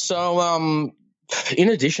 So, in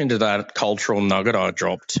addition to that cultural nugget I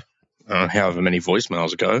dropped however many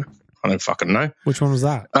voicemails ago, I don't fucking know. Which one was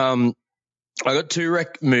that? I got two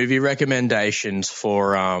movie recommendations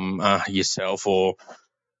for yourself or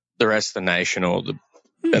the rest of the nation or the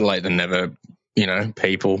Better Late Than Never,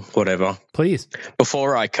 people, whatever. Please.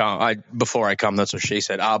 Before I come, that's what she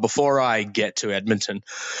said. Before I get to Edmonton,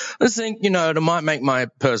 I think, it might make my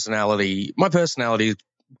personality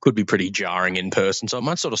could be pretty jarring in person, so it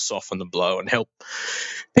might sort of soften the blow and help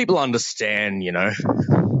people understand,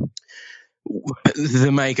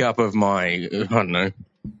 the makeup of my, I don't know,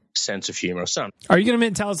 sense of humor or something. Are you going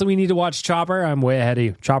to tell us that we need to watch Chopper? I'm way ahead of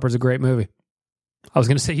you. Chopper's a great movie. I was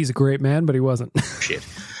going to say he's a great man, but he wasn't. Shit.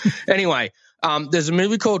 Anyway, there's a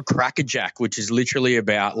movie called Crackerjack, which is literally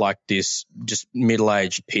about like this just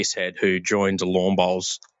middle-aged pisshead who joins a lawn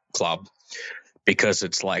bowls club because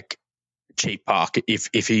it's like cheap park.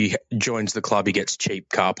 If he joins the club, he gets cheap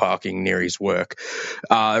car parking near his work.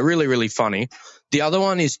 Really, really funny. The other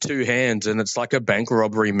one is Two Hands, and it's like a bank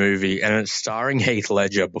robbery movie, and it's starring Heath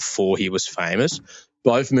Ledger before he was famous.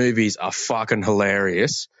 Both movies are fucking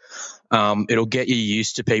hilarious. It'll get you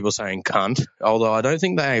used to people saying cunt, although I don't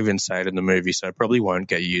think they even say it in the movie, so it probably won't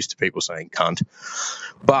get you used to people saying cunt.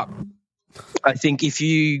 But I think if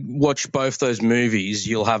you watch both those movies,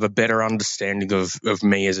 you'll have a better understanding of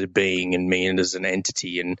me as a being and me as an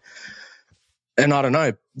entity. And I don't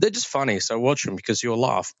know, they're just funny, so watch them because you'll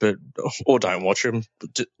laugh, or don't watch them,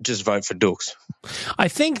 just vote for Dukes. I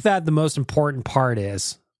think that the most important part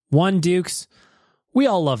is, one, Dukes, we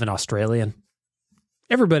all love an Australian.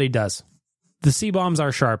 Everybody does. The C-bombs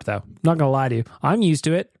are sharp, though. Not going to lie to you. I'm used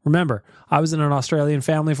to it. Remember, I was in an Australian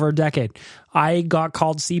family for a decade. I got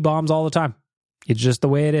called C-bombs all the time. It's just the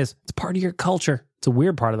way it is. It's part of your culture. It's a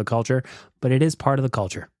weird part of the culture, but it is part of the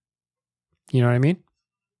culture. You know what I mean?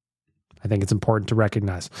 I think it's important to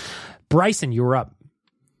recognize. Bryson, you were up.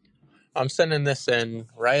 I'm sending this in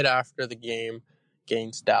right after the game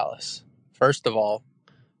against Dallas. First of all,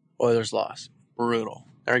 Oilers lost. Brutal.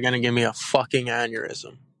 They're going to give me a fucking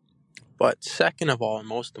aneurysm. But second of all, and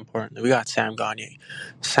most importantly, we got Sam Gagner.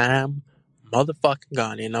 Sam motherfucking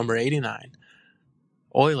Gagner, number 89.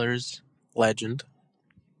 Oilers, legend.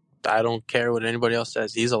 I don't care what anybody else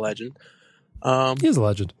says. He's a legend. He's a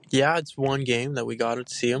legend. Yeah, it's one game that we got to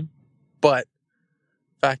see him. But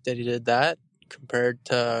the fact that he did that compared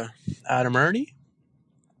to Adam Ernie,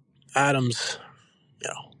 Adam's,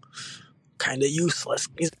 kind of useless.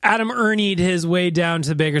 Adam Ernied his way down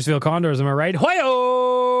to Bakersfield Condors, am I right?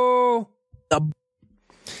 Hoyo!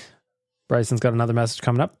 Bryson's got another message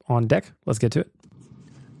coming up on deck. Let's get to it.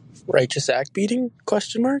 Righteous act beating? ?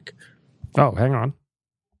 Oh, hang on.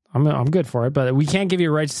 I'm good for it, but we can't give you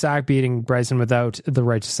a righteous act beating, Bryson, without the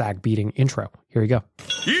righteous act beating intro. Here we go.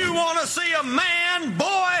 You want to see a man,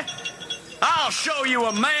 boy? I'll show you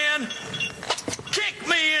a man. Kick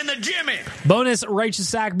me in the jimmy. Bonus righteous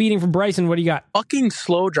sack beating from Bryson. What do you got? Fucking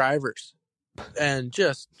slow drivers and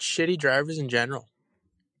just shitty drivers in general.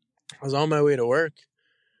 I was on my way to work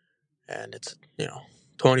and it's,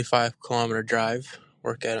 25-kilometer drive,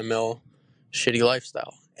 work at a mill, shitty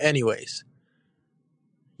lifestyle. Anyways,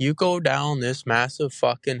 you go down this massive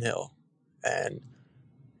fucking hill and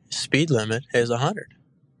speed limit is 100.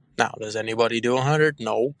 Now, does anybody do 100?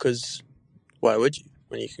 No, because why would you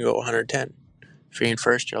when you can go 110? If you're in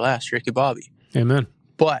first, you're last. Ricky Bobby. Amen.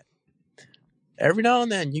 But every now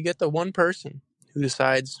and then you get the one person who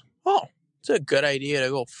decides, it's a good idea to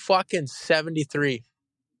go fucking 73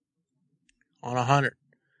 on 100.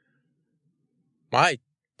 My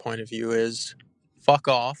point of view is fuck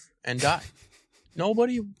off and die.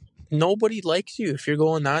 Nobody likes you if you're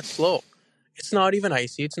going that slow. It's not even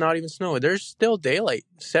icy. It's not even snow. There's still daylight.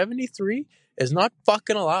 73 is not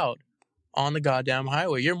fucking allowed on the goddamn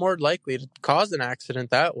highway. You're more likely to cause an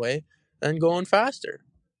accident that way than going faster.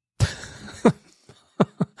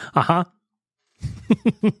 Uh-huh.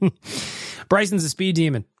 Bryson's a speed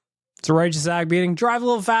demon. It's a righteous act beating. Drive a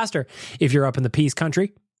little faster. If you're up in the Peace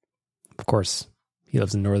Country, of course, he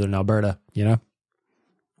lives in northern Alberta,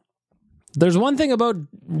 There's one thing about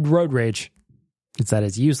road rage. It's that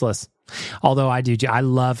it's useless. Although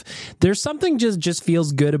there's something just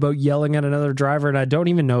feels good about yelling at another driver, and I don't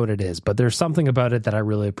even know what it is, but there's something about it that I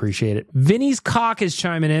really appreciate it. Vinny's Cock is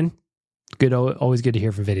chiming in. Good, always good to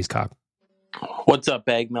hear from Vinny's Cock. What's up,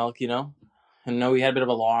 Bag Milk, I know we had a bit of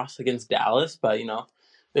a loss against Dallas, but, it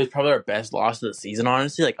was probably our best loss of the season,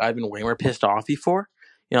 honestly. Like, I've been way more pissed off before.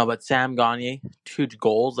 But Sam Gagner, 2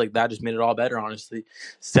 goals, like, that just made it all better, honestly.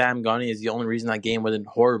 Sam Gagner is the only reason that game wasn't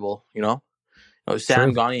horrible,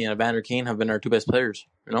 Sam Gagner and Evander Kane have been our 2 best players,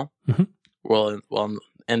 Mm-hmm. Well,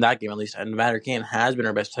 in that game at least. And Evander Kane has been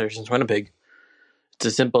our best player since Winnipeg. It's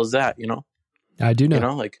as simple as that, I do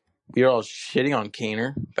know. We were all shitting on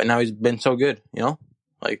Kaner, but now he's been so good,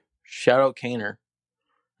 Shout out Kaner.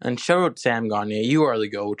 And shout out Sam Gagner. You are the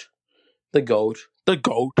GOAT. The GOAT. The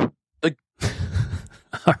GOAT.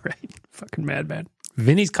 All right. Fucking madman.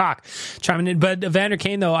 Vinny's cock chiming in. But Evander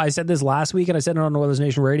Kane, though, I said this last week and I said it on Oilers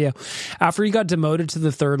Nation Radio. After he got demoted to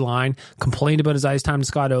the third line, complained about his ice time to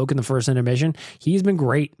Scott Oak in the first intermission, he's been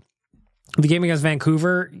great. The game against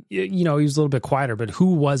Vancouver, he was a little bit quieter, but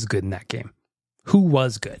who was good in that game? Who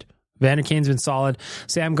was good? Evander Kane's been solid.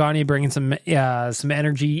 Sam Gagner bringing some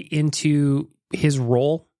energy into his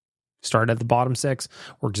role. Started at the bottom six,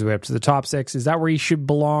 worked his way up to the top six. Is that where he should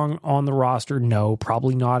belong on the roster? No,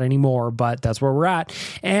 probably not anymore, but that's where we're at.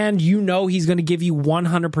 And he's going to give you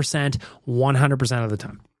 100%, 100% of the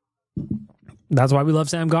time. That's why we love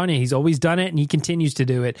Sam Gagner. He's always done it, and he continues to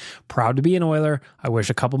do it. Proud to be an Oiler. I wish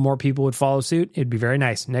a couple more people would follow suit. It'd be very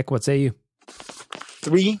nice. Nick, what say you?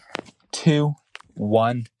 3, 2,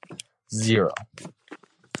 1, 0.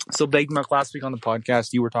 So, Big Milk, last week on the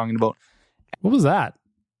podcast, you were talking about... What was that?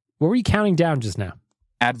 What were you counting down just now?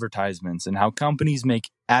 Advertisements and how companies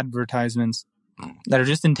make advertisements that are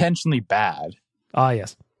just intentionally bad. Ah,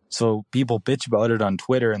 yes. So people bitch about it on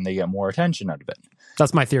Twitter and they get more attention out of it.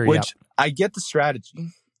 That's my theory. Which I get the strategy,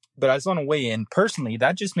 but I just want to weigh in. Personally,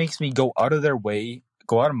 that just makes me go out of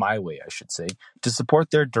my way, I should say, to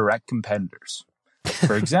support their direct competitors.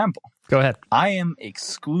 For example, go ahead. I am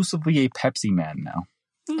exclusively a Pepsi man now.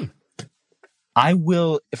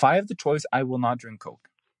 If I have the choice, I will not drink Coke.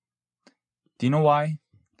 Do you know why?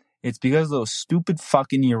 It's because of those stupid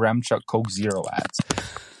fucking Yaremchuk Coke Zero ads.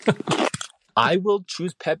 I will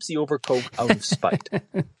choose Pepsi over Coke out of spite.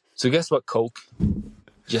 So guess what, Coke?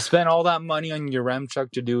 You spent all that money on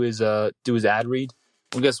Yaremchuk to do his ad read.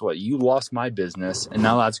 Well, guess what? You lost my business, and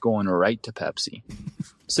now that's going right to Pepsi.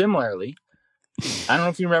 Similarly, I don't know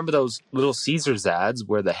if you remember those Little Caesars ads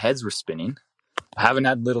where the heads were spinning. I haven't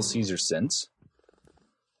had Little Caesars since.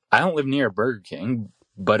 I don't live near a Burger King,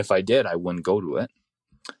 but if I did, I wouldn't go to it.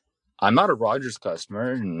 I'm not a Rogers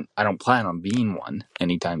customer, and I don't plan on being one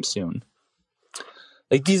anytime soon.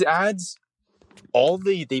 Like, these ads,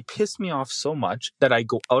 they piss me off so much that I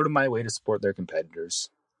go out of my way to support their competitors.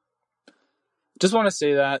 Just want to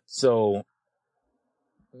say that so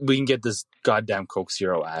we can get this goddamn Coke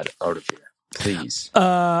Zero ad out of here, please.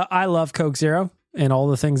 I love Coke Zero and all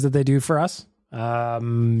the things that they do for us.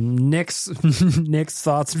 Nick's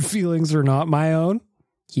thoughts and feelings are not my own.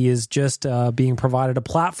 He is just being provided a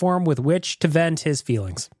platform with which to vent his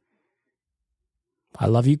feelings. I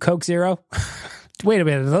love you, Coke Zero. Wait a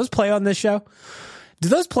minute. Do those play on this show? Do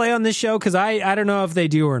those play on this show? Because I don't know if they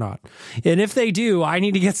do or not. And if they do, I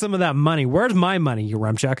need to get some of that money. Where's my money,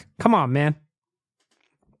 Yaremchuk? Come on, man.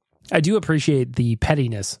 I do appreciate the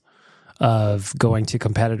pettiness of going to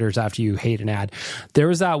competitors after you hate an ad. There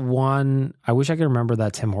was that one, I wish I could remember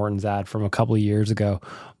that Tim Hortons ad from a couple of years ago,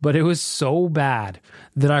 but it was so bad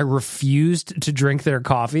that I refused to drink their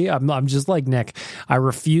coffee. I'm just like Nick. I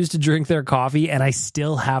refused to drink their coffee, and I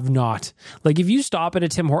still have not. Like, if you stop at a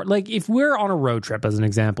Tim Hortons, like if we're on a road trip as an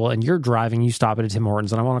example, and you're driving, you stop at a Tim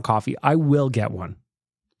Hortons and I want a coffee, I will get one.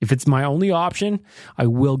 If it's my only option, I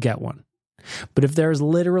will get one. But if there's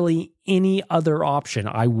literally any other option,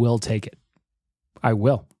 I will take it. I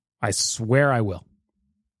will. I swear I will.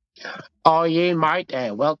 Oh, yeah, mate.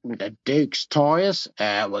 Welcome to Duke's Toys.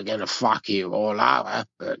 We're going to fuck you all over.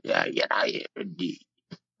 But,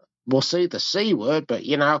 we'll see the C word, but,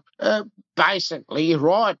 basically,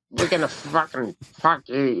 right, we're going to fucking fuck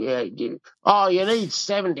you. Oh, you need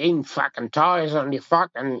 17 fucking tyres on your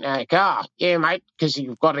fucking car. Yeah, mate, because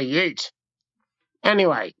you've got a ute.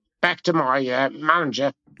 Anyway. Back to my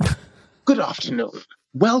manager. Good afternoon.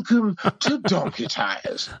 Welcome to Donkey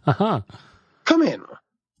Tires. Uh-huh. Come in.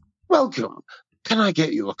 Welcome. Can I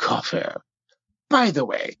get you a coffee? By the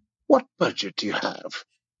way, what budget do you have?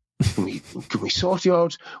 Can we sort you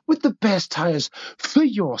out with the best tires for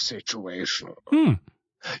your situation?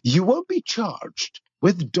 You won't be charged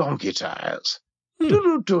with Donkey Tires.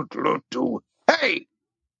 Do. Hey!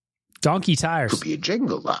 Donkey Tires. Could be a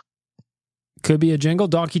jingle, that. Could be a jingle.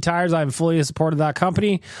 Donkey Tires, I'm fully supported that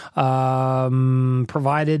company,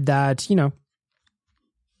 provided that,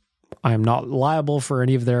 I am not liable for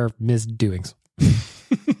any of their misdoings.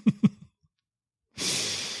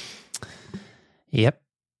 Yep.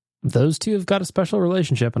 Those two have got a special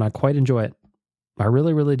relationship, and I quite enjoy it. I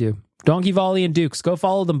really, really do. Donkey Volley and Dukes. Go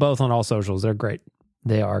follow them both on all socials. They're great.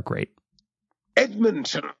 They are great.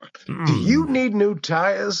 Edmonton, do you need new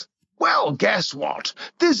tires? Well, guess what?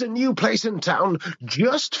 There's a new place in town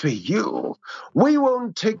just for you. We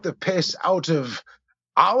won't take the piss out of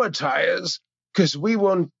our tires, because we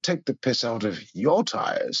won't take the piss out of your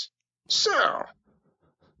tires. So,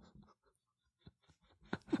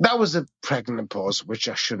 That was a pregnant pause, which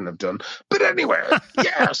I shouldn't have done. But anyway,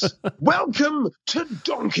 yes. Welcome to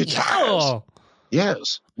Donkey Tires.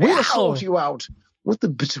 Yes. We'll sort you out with a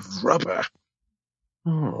bit of rubber.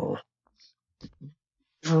 Oh,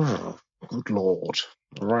 good Lord.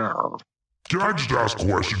 Wow. Can I just ask a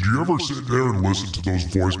question? Do you ever sit there and listen to those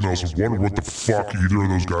voicemails and wonder what the fuck either of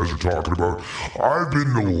those guys are talking about? I've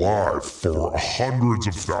been alive for hundreds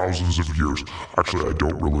of thousands of years. Actually, I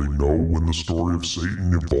don't really know when the story of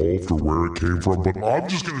Satan evolved or where it came from, but I'm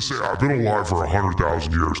just gonna say I've been alive for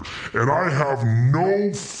 100,000 years, and I have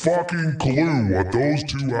no fucking clue what those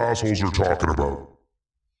two assholes are talking about.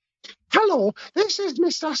 Hello, this is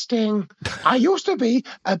Mr. Sting. I used to be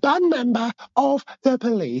a band member of the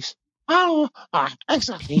police. Oh,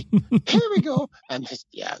 exactly. Here we go.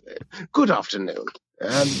 Good afternoon.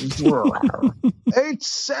 It's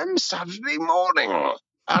Saturday morning.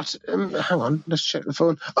 Hang on, let's check the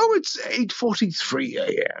phone. Oh, it's 8:43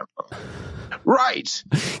 a.m. Right.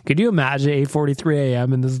 Could you imagine 8:43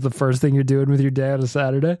 a.m. and this is the first thing you're doing with your day on a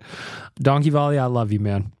Saturday? Donkey Volley, I love you,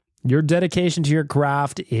 man. Your dedication to your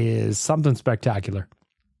craft is something spectacular.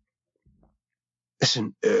 It's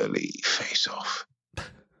an early face-off.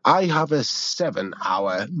 I have a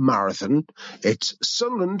 7-hour marathon. It's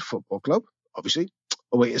Sunderland Football Club, obviously,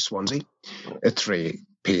 away to Swansea at 3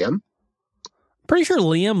 p.m. Pretty sure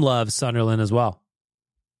Liam loves Sunderland as well.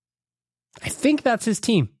 I think that's his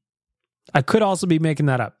team. I could also be making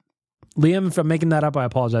that up. Liam, if I'm making that up, I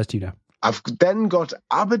apologize to you now. I've then got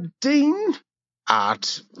Aberdeen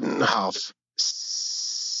at half.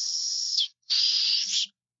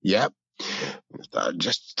 Yep. I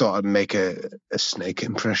just thought I'd make a snake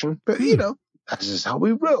impression. But, you know, that is how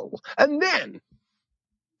we roll. And then,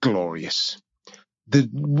 glorious. The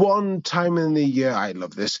one time in the year I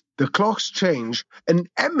love this, the clocks change and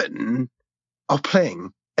Emmen are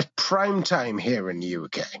playing at prime time here in the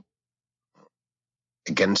UK.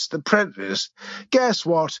 Against the Predators. Guess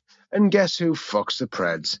what? And guess who fucks the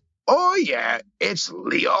Preds? Oh, yeah, it's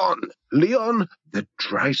Leon. Leon the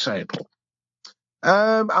Draisaitl.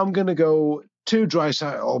 I'm going to go 2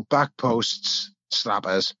 Draisaitl back posts,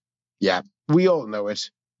 slappers. Yeah, we all know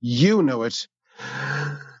it. You know it.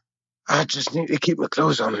 I just need to keep my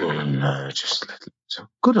clothes on. Just a little. So,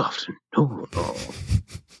 good afternoon.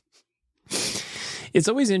 It's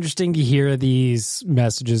always interesting to hear these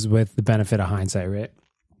messages with the benefit of hindsight, right?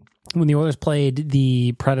 When the Oilers played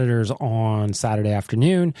the Predators on Saturday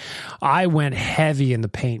afternoon, I went heavy in the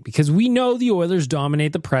paint because we know the Oilers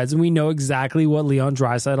dominate the Preds and we know exactly what Leon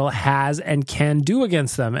Draisaitl has and can do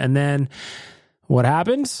against them. And then what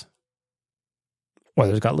happens?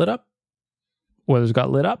 Oilers got lit up.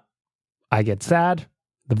 I get sad.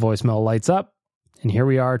 The voicemail lights up. And here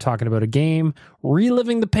we are talking about a game,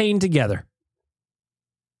 reliving the pain together.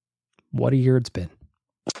 What a year it's been.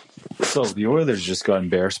 So the Oilers just got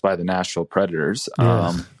embarrassed by the Nashville Predators.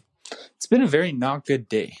 Yeah. It's been a very not good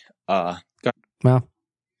day. Well,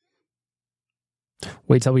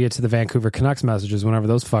 wait till we get to the Vancouver Canucks messages whenever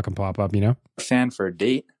those fucking pop up, you know? Fan for a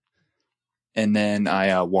date. And then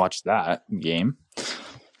I watched that game.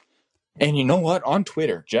 And you know what? On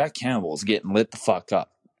Twitter, Jack Campbell's getting lit the fuck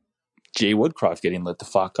up. Jay Woodcroft getting lit the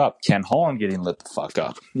fuck up. Ken Holland getting lit the fuck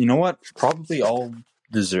up. You know what? Probably all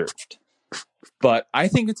deserved. But I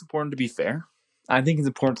think it's important to be fair. I think it's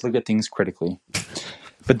important to look at things critically.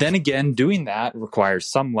 But then again, doing that requires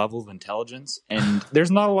some level of intelligence. And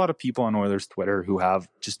there's not a lot of people on Oilers Twitter who have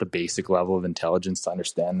just a basic level of intelligence to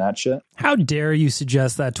understand that shit. How dare you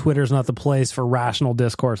suggest that Twitter's not the place for rational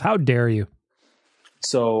discourse? How dare you?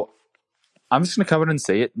 So I'm just going to come out and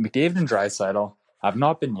say it. McDavid and Draisaitl have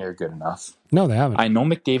not been near good enough. No, they haven't. I know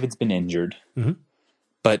McDavid's been injured. Mm-hmm.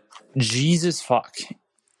 But Jesus fuck.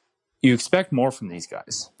 You expect more from these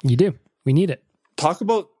guys. You do. We need it. Talk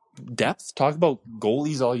about depth. Talk about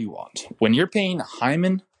goalies all you want. When you're paying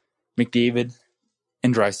Hyman, McDavid,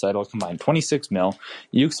 and Draisaitl combined $26 million,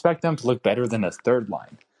 you expect them to look better than a third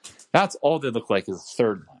line. That's all they look like is a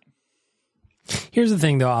third line. Here's the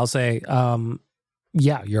thing, though. I'll say,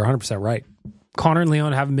 yeah, you're 100% right. Connor and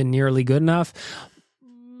Leon haven't been nearly good enough.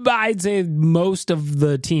 But I'd say most of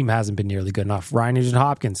the team hasn't been nearly good enough. Ryan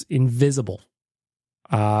Nugent-Hopkins, invisible.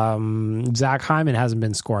 Zach Hyman hasn't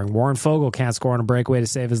been scoring. Warren Fogle can't score on a breakaway to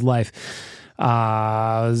save his life.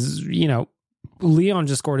 You know, Leon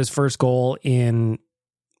just scored his first goal in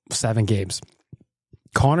 7 games.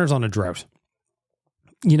 Connor's on a drought.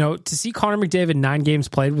 You know, to see Connor McDavid 9 games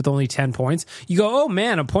played with only 10 points, you go, oh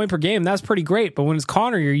man, a point per game, that's pretty great. But when it's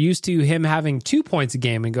Connor, you're used to him having 2 points a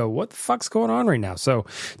game and go, what the fuck's going on right now? So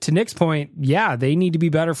to Nick's point, yeah, they need to be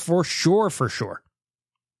better for sure. For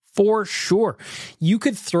sure. You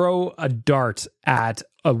could throw a dart at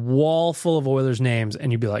a wall full of Oilers names,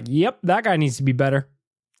 and you'd be like, yep, that guy needs to be better.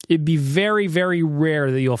 It'd be very, very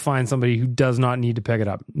rare that you'll find somebody who does not need to pick it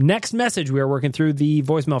up. Next message, we are working through the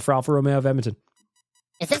voicemail for Alfa Romeo of Edmonton.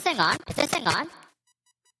 Is this thing on? Is this thing on?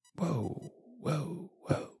 Whoa.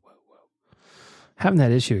 Having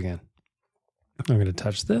that issue again. I'm going to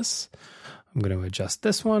touch this. I'm going to adjust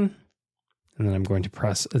this one. And then I'm going to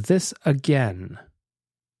press this again.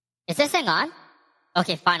 Is this thing on?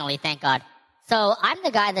 Okay, finally, thank God. So I'm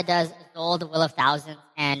the guy that does Zol, the Will of Thousands,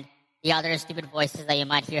 and the other stupid voices that you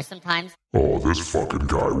might hear sometimes. Oh, this fucking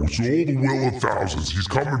guy was all the Will of Thousands. He's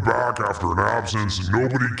coming back after an absence, and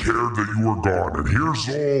nobody cared that you were gone. And here's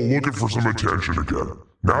Zol looking for some attention again.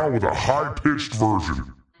 Now with a high-pitched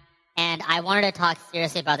version. And I wanted to talk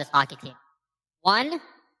seriously about this hockey team. One,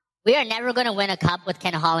 we are never going to win a cup with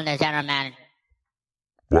Ken Holland as general manager.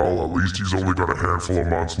 Well, at least he's only got a handful of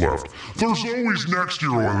months left. There's always next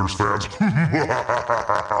year, Oilers fans.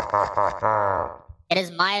 It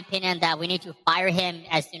is my opinion that we need to fire him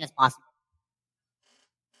as soon as possible.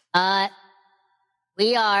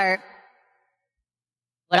 We are...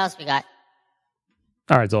 What else we got?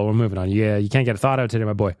 All right, Zol, we're moving on. Yeah, you can't get a thought out today,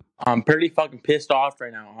 my boy. I'm pretty fucking pissed off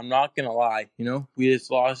right now. I'm not going to lie. You know, we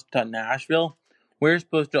just lost to Nashville. We're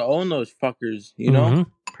supposed to own those fuckers, you know? Mm-hmm.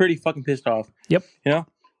 Pretty fucking pissed off. Yep. You know,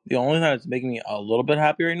 the only thing that's making me a little bit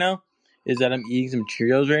happy right now is that I'm eating some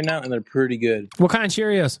Cheerios right now, and they're pretty good. What kind of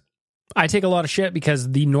Cheerios? I take a lot of shit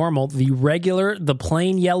because the normal, the regular, the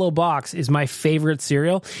plain yellow box is my favorite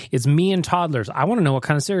cereal. It's me and toddlers. I want to know what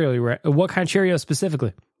kind of cereal what kind of Cheerios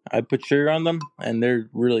specifically. I put sugar on them, and they're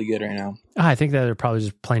really good right now. I think that they're probably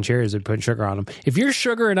just plain Cheerios and putting sugar on them. If you're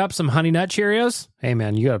sugaring up some Honey Nut Cheerios, hey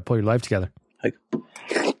man, you got to pull your life together. Like,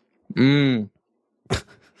 Don't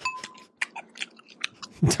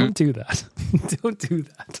do that. Don't do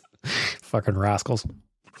that. Fucking rascals.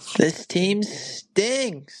 This team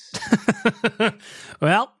stinks.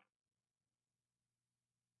 Well,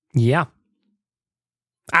 yeah.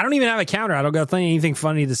 I don't even have a counter. I don't got anything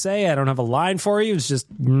funny to say. I don't have a line for you. It's just,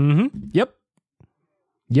 yep.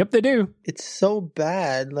 Yep, they do. It's so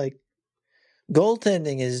bad. Like,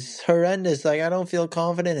 goaltending is horrendous. Like, I don't feel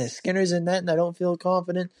confident if Skinner's in net, and I don't feel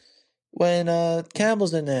confident when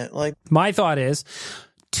Campbell's in net. Like, my thought is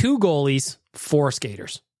 2 goalies, 4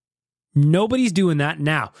 skaters. Nobody's doing that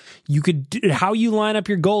now. You could how you line up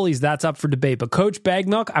your goalies, that's up for debate. But Coach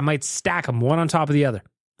Bagmilk, I might stack them one on top of the other.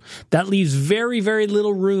 That leaves very, very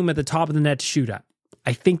little room at the top of the net to shoot at.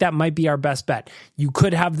 I think that might be our best bet. You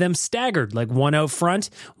could have them staggered, like one out front,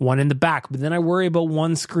 one in the back. But then I worry about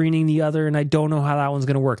one screening the other, and I don't know how that one's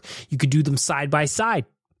going to work. You could do them side by side.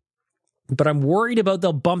 But I'm worried about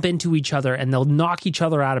they'll bump into each other and they'll knock each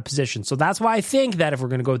other out of position. So that's why I think that if we're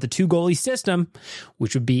going to go with the 2 goalie system,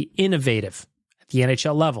 which would be innovative at the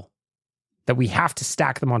NHL level, that we have to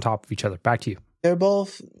stack them on top of each other. Back to you. they're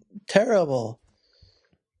both terrible.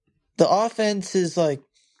 The offense is like,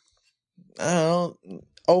 I don't know,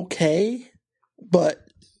 okay, but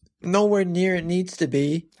nowhere near it needs to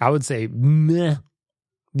be. I would say meh.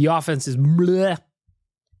 The offense is meh.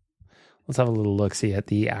 Let's have a little look-see at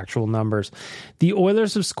the actual numbers. The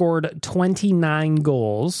Oilers have scored 29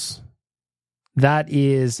 goals. That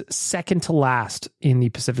is second to last in the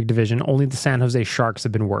Pacific Division. Only the San Jose Sharks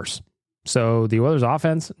have been worse. So the Oilers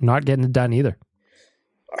offense, not getting it done either.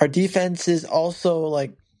 Our defense is also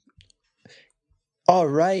like all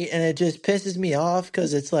right, and it just pisses me off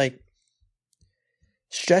because it's like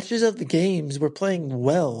stretches of the games we're playing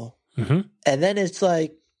well. Mm-hmm. And then it's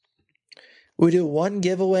like we do one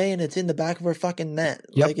giveaway and it's in the back of our fucking net.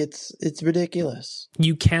 Yep. Like it's ridiculous.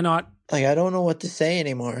 You cannot, like, I don't know what to say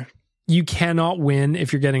anymore. You cannot win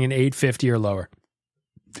if you're getting an 850 or lower.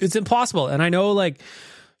 It's impossible. And I know, like,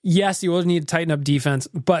 yes, you always need to tighten up defense,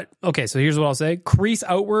 but okay, so here's what I'll say. Crease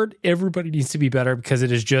outward, everybody needs to be better because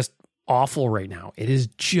it is just awful right now. It is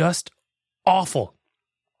just awful.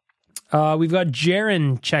 We've got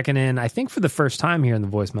Jaron checking in, I think for the first time here in the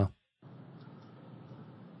voicemail.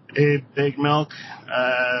 Hey, Big Milk,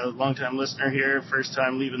 long-time listener here, first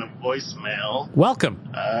time leaving a voicemail.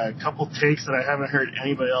 Welcome. A couple takes that I haven't heard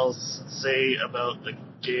anybody else say about the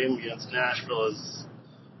game against Nashville, as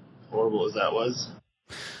horrible as that was.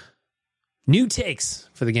 New takes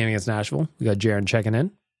for the game against Nashville. We got Jaron checking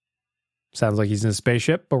in. Sounds like he's in a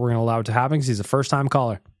spaceship, but we're going to allow it to happen because he's a first-time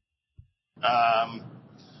caller.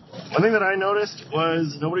 One thing that I noticed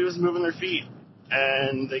was nobody was moving their feet,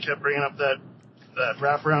 and they kept bringing up that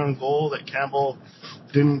wraparound goal that Campbell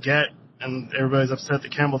didn't get, and everybody's upset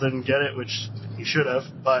that Campbell didn't get it, which he should have,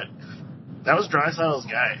 but that was Draisaitl's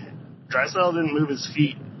guy. Draisaitl didn't move his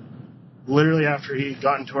feet literally after he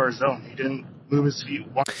got into our zone. He didn't move his feet.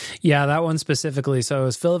 Yeah, that one specifically. So it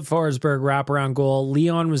was Philip Forsberg wraparound goal.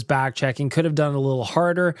 Leon was back checking, could have done a little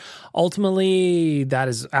harder. Ultimately, that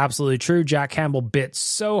is absolutely true. Jack Campbell bit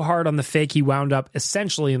so hard on the fake, he wound up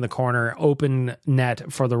essentially in the corner, open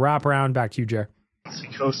net for the wraparound. Back to you, Jer. He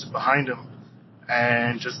coasted behind him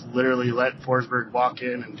and just literally let Forsberg walk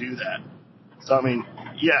in and do that. So, I mean,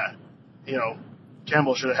 yeah,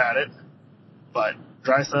 Campbell should have had it, but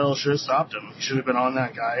Draisaitl should have stopped him. He should have been on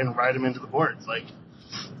that guy and ride him into the boards. Like,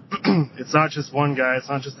 it's not just one guy. It's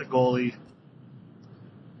not just the goalie.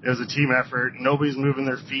 It was a team effort. Nobody's moving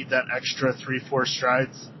their feet that extra 3-4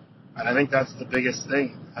 strides. And I think that's the biggest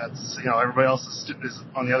thing. That's, everybody else is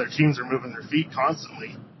on the other teams are moving their feet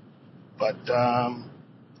constantly. But,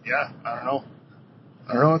 yeah, I don't know.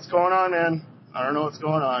 I don't know what's going on, man. I don't know what's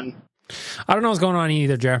going on. I don't know what's going on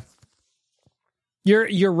either, Jer.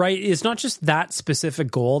 You're right. It's not just that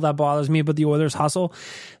specific goal that bothers me about the Oilers' hustle.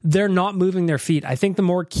 They're not moving their feet. I think the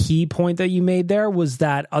more key point that you made there was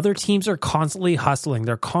that other teams are constantly hustling.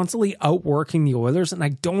 They're constantly outworking the Oilers, and I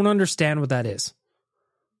don't understand what that is.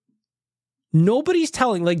 Nobody's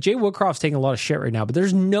telling, like, Jay Woodcroft's taking a lot of shit right now, but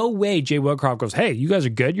there's no way Jay Woodcroft goes, hey, you guys are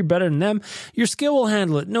good. You're better than them. Your skill will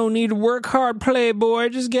handle it. No need to work hard, playboy.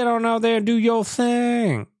 Just get on out there and do your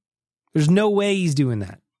thing. There's no way he's doing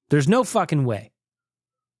that. There's no fucking way.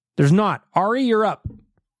 There's not. Ari, you're up.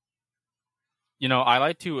 I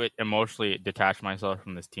like to emotionally detach myself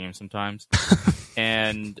from this team sometimes.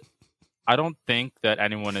 And I don't think that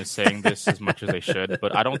anyone is saying this as much as they should,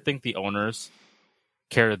 but I don't think the owners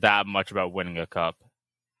care that much about winning a cup.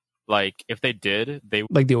 Like, if they did, they...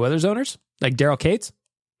 Like the Oilers owners? Like Daryl Cates?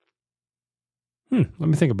 Let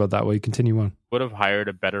me think about that while you continue on. Would have hired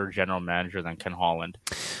a better general manager than Ken Holland.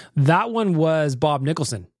 That one was Bob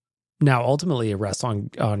Nicholson. Now, ultimately, it rests on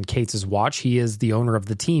Cates' watch. He is the owner of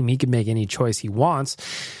the team. He can make any choice he wants.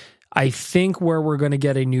 I think where we're going to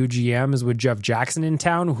get a new GM is with Jeff Jackson in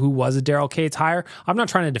town, who was a Daryl Cates hire. I'm not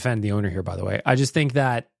trying to defend the owner here, by the way. I just think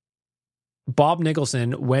that Bob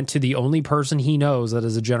Nicholson went to the only person he knows that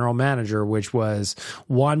is a general manager, which was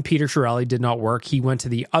one, Peter Chiarelli did not work. He went to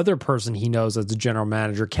the other person he knows as a general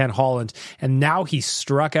manager, Ken Holland, and now he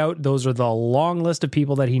struck out. Those are the long list of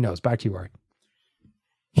people that he knows. Back to you, Ari.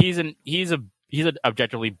 He's an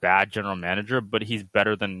objectively bad general manager, but he's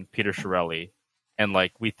better than Peter Chiarelli, and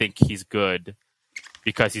we think he's good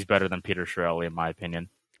because he's better than Peter Chiarelli, in my opinion.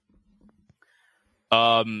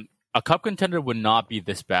 A cup contender would not be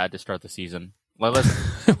this bad to start the season. Well,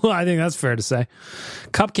 I think that's fair to say.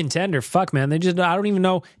 Cup contender, fuck, man. I don't even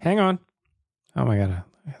know. Hang on. Oh my God.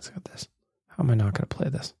 Let's get this. How am I not going to play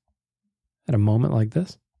this? At a moment like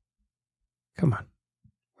this? Come on.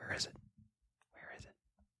 Where is it?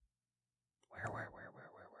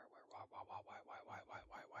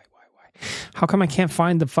 How come I can't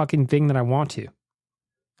find the fucking thing that I want to?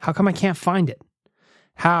 How come I can't find it?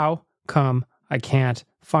 How come I can't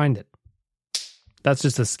find it? That's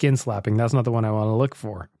just a skin slapping. That's not the one I want to look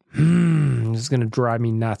for. This is going to drive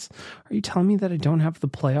me nuts. Are you telling me that I don't have the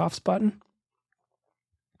playoffs button?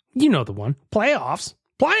 You know the one. Playoffs?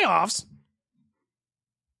 Playoffs?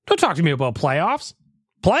 Don't talk to me about playoffs.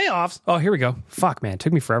 Playoffs? Oh, here we go. Fuck, man. It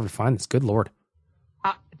took me forever to find this. Good Lord.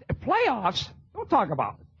 Playoffs? Don't talk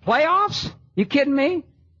about it. Playoffs? You kidding me?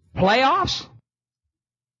 Playoffs?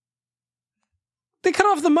 They cut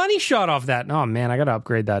off the money shot off that. Oh, man, I got to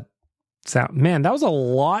upgrade that sound. Man, that was a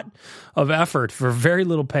lot of effort for very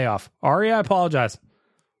little payoff. Ari, I apologize.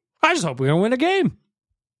 I just hope we're going to win a game.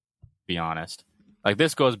 Be honest.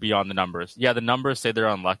 This goes beyond the numbers. Yeah, the numbers say they're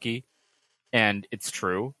unlucky, and it's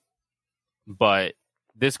true. But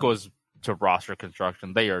this goes to roster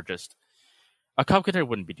construction. They are just... A cup contender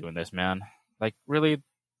wouldn't be doing this, man. Really?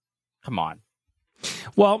 Come on.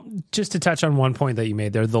 Well, just to touch on one point that you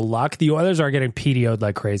made there, the luck, the Oilers are getting PDO'd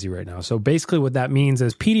like crazy right now. So basically what that means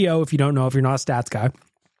is PDO, if you don't know, if you're not a stats guy,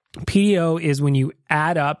 PDO is when you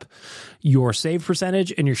add up your save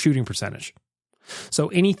percentage and your shooting percentage. So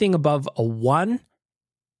anything above a 1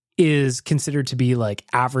 is considered to be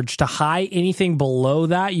average to high. Anything below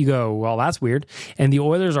that, you go, well, that's weird. And the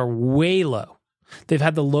Oilers are way low. They've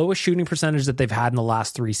had the lowest shooting percentage that they've had in the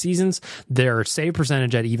last 3 seasons. Their save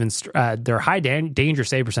percentage at even their high danger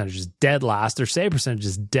save percentage is dead last. Their save percentage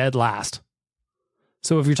is dead last.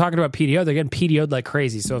 So if you're talking about PDO, they're getting PDO'd like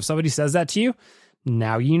crazy. So if somebody says that to you,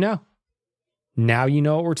 now you know. Now you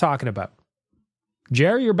know what we're talking about.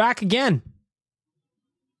 Jerry, you're back again.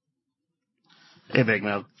 Hey, Big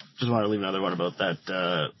Mouth. Just want to leave another one about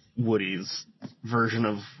that Woody's version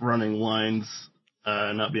of running lines.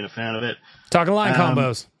 Not being a fan of it. Talking line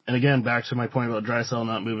combos. And again, back to my point about Draisaitl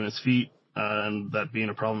not moving his feet, and that being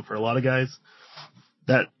a problem for a lot of guys.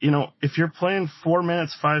 that, if you're playing 4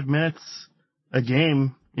 minutes, 5 minutes a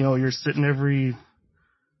game, you're sitting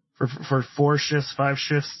for 4 shifts, 5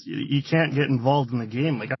 shifts, you can't get involved in the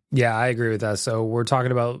game. Yeah, I agree with that. So we're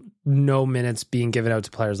talking about no minutes being given out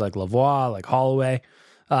to players like Lavoie, like Holloway.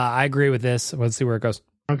 I agree with this. Let's see where it goes.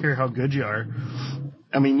 I don't care how good you are.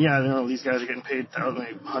 I mean, these guys are getting paid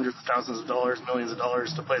hundreds of thousands of dollars, millions of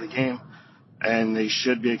dollars to play the game, and they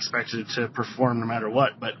should be expected to perform no matter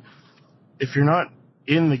what. But if you're not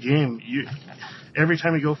in the game, every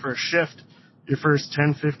time you go for a shift, your first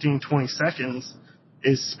 10, 15, 20 seconds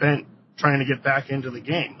is spent trying to get back into the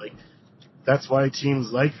game. That's why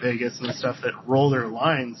teams like Vegas and the stuff that roll their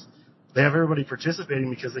lines, they have everybody participating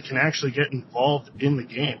because they can actually get involved in the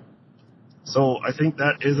game. So I think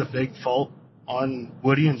that is a big fault on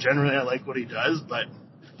Woody, and generally I like what he does, but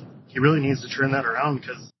he really needs to turn that around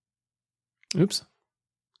because... Oops.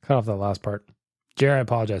 Cut off that last part. Jerry, I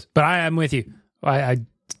apologize. But I am with you. I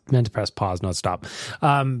meant to press pause, not stop.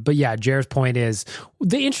 But yeah, Jared's point is,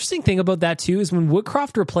 the interesting thing about that too is when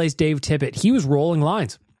Woodcroft replaced Dave Tippett, he was rolling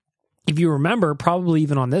lines. If you remember, probably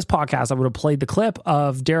even on this podcast, I would have played the clip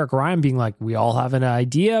of Derek Ryan being like, we all have an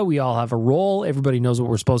idea, we all have a role, everybody knows what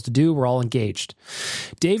we're supposed to do, we're all engaged.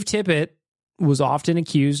 Dave Tippett was often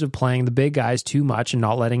accused of playing the big guys too much and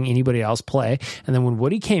not letting anybody else play. And then when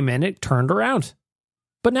Woody came in, it turned around.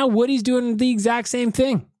 But now Woody's doing the exact same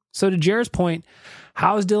thing. So to Jared's point,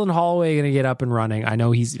 how is Dylan Holloway going to get up and running? I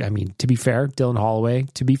know to be fair, Dylan Holloway,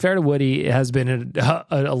 to be fair to Woody, has been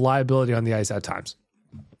a liability on the ice at times.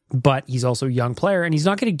 But he's also a young player, and he's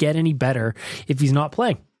not going to get any better if he's not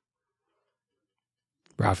playing.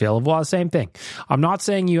 Raphael Lavoie, same thing. I'm not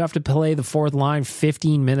saying you have to play the fourth line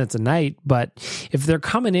 15 minutes a night, but if they're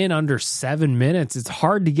coming in under 7 minutes, it's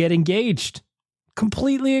hard to get engaged.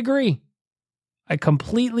 Completely agree. I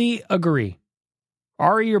completely agree.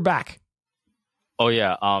 Ari, you're back. Oh,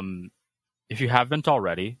 yeah. If you haven't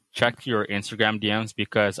already, check your Instagram DMs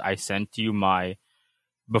because I sent you my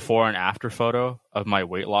before and after photo of my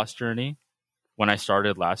weight loss journey when I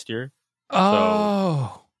started last year.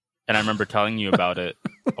 Oh. And I remember telling you about it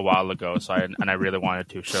a while ago, I really wanted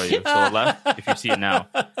to show you. So the left, if you see it now,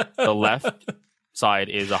 the left side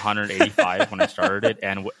is 185 when I started it,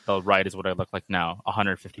 and the right is what I look like now,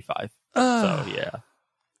 155. So, yeah.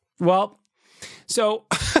 Well, so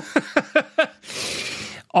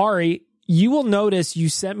Ari, you will notice you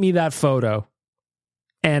sent me that photo,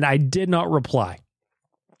 and I did not reply.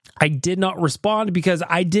 I did not respond because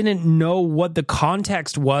I didn't know what the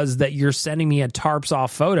context was that you're sending me a tarps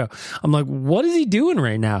off photo. I'm like, what is he doing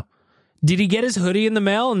right now? Did he get his hoodie in the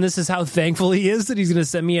mail and this is how thankful he is that he's going to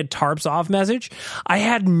send me a tarps off message? I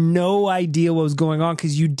had no idea what was going on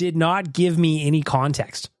because you did not give me any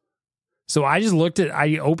context. So I just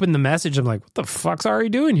I opened the message. I'm like, what the fuck's Ari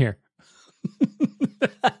doing here?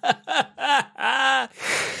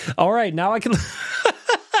 All right, now I can...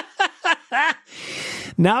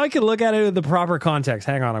 Now I can look at it with the proper context.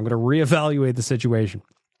 Hang on, I'm going to reevaluate the situation.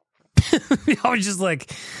 I was just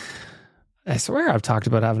like, I swear I've talked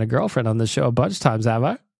about having a girlfriend on this show a bunch of times, have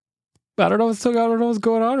I? I don't know what's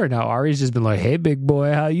going on right now. Ari's just been like, hey, big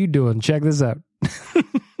boy, how you doing? Check this out.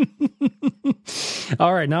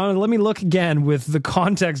 All right, now let me look again with the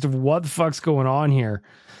context of what the fuck's going on here.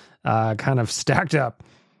 Kind of stacked up.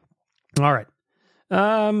 All right.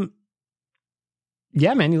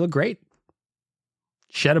 Yeah, man, you look great.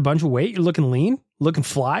 Shed a bunch of weight. You're looking lean, looking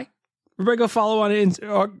fly. Everybody go follow Ari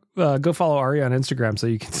on Instagram so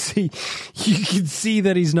you can see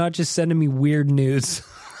that he's not just sending me weird news.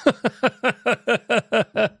 I'm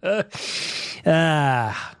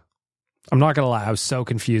not gonna lie, I was so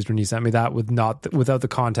confused when you sent me that without the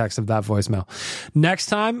context of that voicemail. Next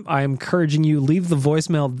time, I am encouraging you, leave the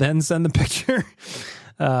voicemail, then send the picture.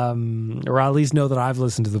 Or at least know that I've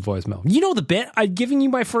listened to the voicemail. You know the bit. I'm giving you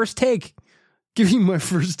my first take.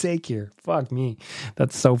 Here. Fuck me.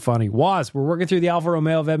 That's so funny. Waz, we're working through the Alfa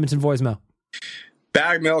Romeo of Edmonton voicemail.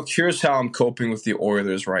 Bag Milk, here's how I'm coping with the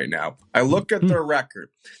Oilers right now. I look at their record.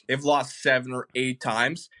 They've lost 7 or 8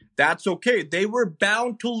 times. That's okay. They were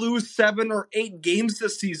bound to lose 7 or 8 games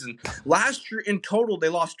this season. Last year in total, they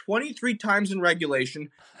lost 23 times in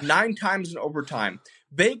regulation, 9 times in overtime.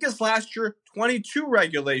 Vegas last year, 22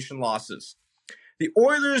 regulation losses. The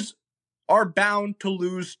Oilers are bound to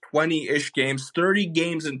lose 20-ish games, 30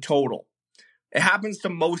 games in total. It happens to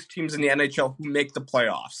most teams in the NHL who make the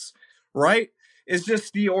playoffs, right? It's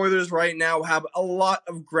just the Oilers right now have a lot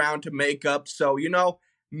of ground to make up. So,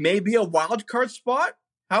 maybe a wild card spot?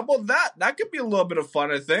 How about that? That could be a little bit of fun,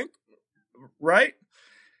 I think. Right?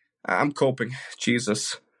 I'm coping.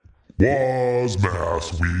 Jesus. Was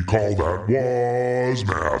math. We call that was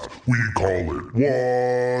math. We call it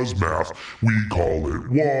was math. We call it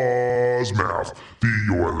was math. The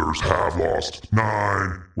Oilers have lost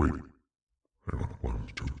 9. Wait. Hang on. 1,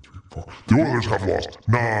 2, 3, 4. The Oilers have lost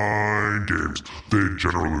 9 games. They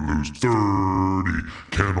generally lose 30.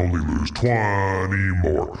 Can only lose 20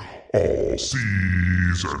 more all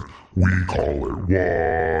season. We call it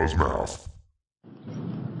was math.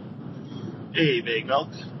 Hey, Big Milk.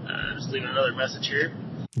 Just leaving another message here.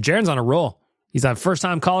 Jaron's on a roll. He's a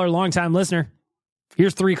first-time caller, long-time listener.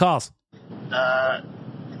 Here's 3 calls.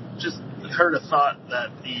 Just heard a thought that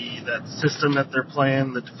that system that they're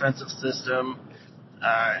playing, the defensive system,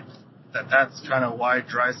 that's kind of why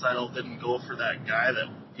Draisaitl didn't go for that guy that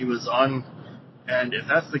he was on. And if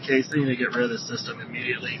that's the case, they need to get rid of the system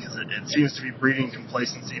immediately because it seems to be breeding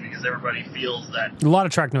complacency because everybody feels that. A lot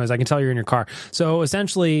of truck noise. I can tell you're in your car. So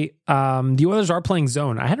essentially, the Oilers are playing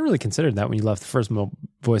zone. I hadn't really considered that when you left the first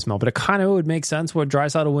voicemail, but it kind of would make sense what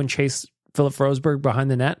Draisaitl wouldn't chase Philip Forsberg behind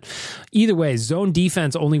the net. Either way, zone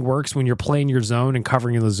defense only works when you're playing your zone and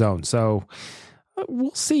covering the zone. So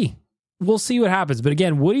we'll see. We'll see what happens. But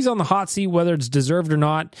again, Woody's on the hot seat, whether it's deserved or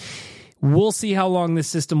not. We'll see how long this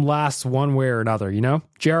system lasts one way or another, you know?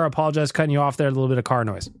 JR, I apologize cutting you off there, a little bit of car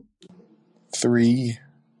noise. 3,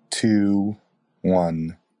 2,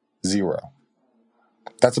 1, 0.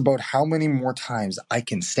 That's about how many more times I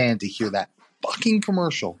can stand to hear that fucking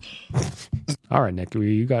commercial. All right, Nick,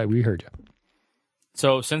 we heard you.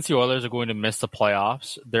 So since the Oilers are going to miss the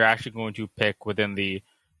playoffs, they're actually going to pick within the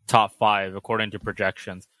top 5 according to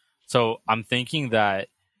projections. So I'm thinking that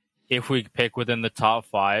if we pick within the top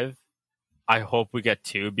 5, I hope we get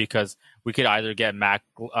 2 because we could either get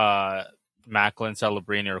Macklin,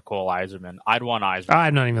 Celebrini, or Cole Yzerman. I'd want Yzerman.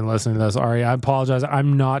 I'm not even listening to this, Ari. I apologize.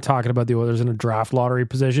 I'm not talking about the Oilers in a draft lottery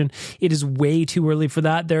position. It is way too early for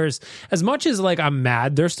that. There's, as much as like I'm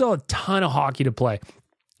mad, there's still a ton of hockey to play.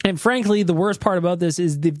 And frankly, the worst part about this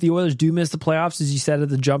is if the Oilers do miss the playoffs, as you said at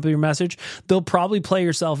the jump of your message, they'll probably play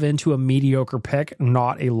yourself into a mediocre pick,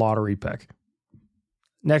 not a lottery pick.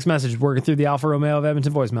 Next message, working through the Alfa Romeo of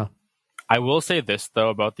Edmonton voicemail. I will say this, though,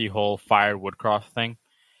 about the whole fired Woodcroft thing.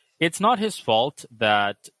 It's not his fault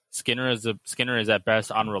that Skinner is at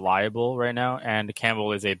best unreliable right now, and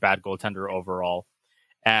Campbell is a bad goaltender overall.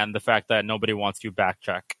 And the fact that nobody wants to back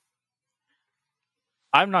check.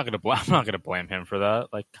 I'm not gonna blame him for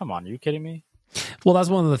that. Like, come on, are you kidding me? Well, that's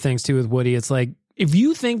one of the things too with Woody. It's like, if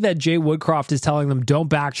you think that Jay Woodcroft is telling them don't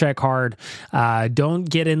back check hard, don't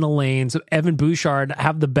get in the lanes, Evan Bouchard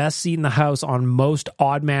have the best seat in the house on most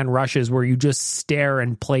odd man rushes where you just stare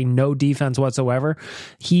and play no defense whatsoever.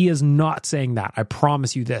 He is not saying that. I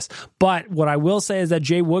promise you this. But what I will say is that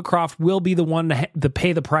Jay Woodcroft will be the one to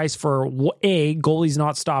pay the price for A, goalies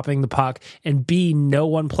not stopping the puck, and B, no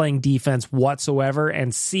one playing defense whatsoever,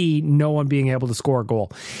 and C, no one being able to score a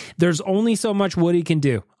goal. There's only so much Woody can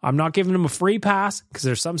do. I'm not giving him a free pass because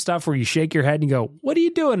there's some stuff where you shake your head and you go, what are you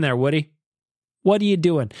doing there, Woody? What are you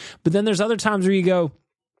doing? But then there's other times where you go,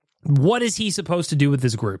 what is he supposed to do with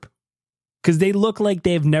this group? Because they look like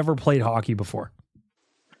they've never played hockey before.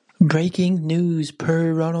 Breaking news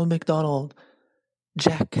per Ronald McDonald.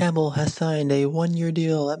 Jack Campbell has signed a 1-year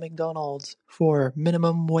deal at McDonald's for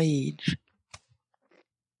minimum wage.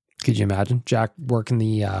 Could you imagine Jack working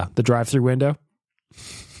the drive-through window?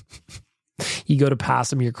 You go to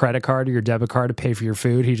pass him your credit card or your debit card to pay for your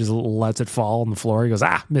food. He just lets it fall on the floor. He goes,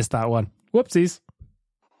 missed that one. Whoopsies.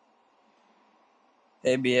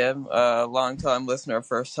 Hey, BM. Long-time listener,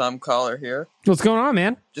 first-time caller here. What's going on,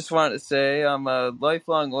 man? Just wanted to say I'm a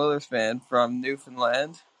lifelong Oilers fan from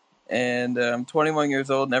Newfoundland, and I'm 21 years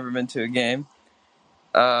old, never been to a game.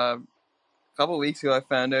 A couple weeks ago, I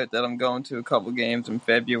found out that I'm going to a couple games in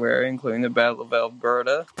February, including the Battle of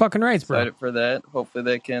Alberta. Fucking right, bro. Excited for that. Hopefully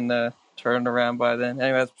they can turn it around by then.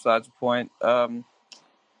 Anyway, that's besides the point.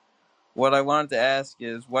 What I wanted to ask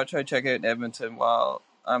is, what should I check out in Edmonton while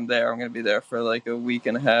I'm there? I'm going to be there for like a week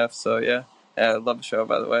and a half. So, yeah. I love the show,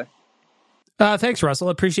 by the way. Thanks, Russell.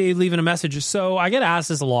 I appreciate you leaving a message. So I get asked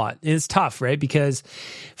this a lot. It's tough, right? Because,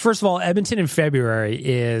 first of all, Edmonton in February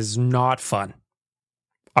is not fun.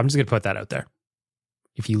 I'm just going to put that out there.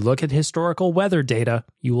 If you look at historical weather data,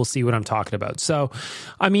 you will see what I'm talking about. So,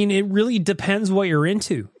 I mean, it really depends what you're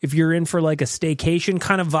into. If you're in for like a staycation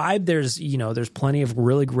kind of vibe, there's plenty of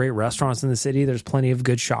really great restaurants in the city. There's plenty of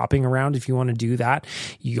good shopping around. If you want to do that,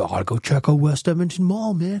 you gotta go check out West Edmonton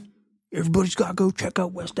Mall, man. Everybody's gotta go check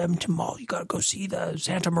out West Edmonton Mall. You gotta go see the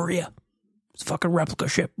Santa Maria. It's a fucking replica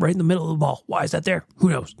ship right in the middle of the mall. Why is that there? Who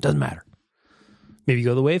knows? Doesn't matter. Maybe you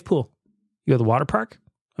go to the wave pool. You go to the water park.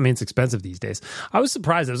 I mean, it's expensive these days. I was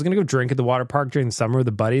surprised. I was going to go drink at the water park during the summer with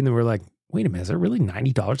a buddy, and then we were like, wait a minute, is it really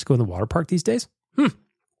 $90 to go in the water park these days?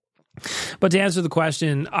 But to answer the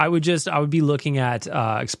question, I would be looking at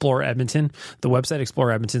Explore Edmonton. The website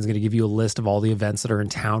Explore Edmonton is going to give you a list of all the events that are in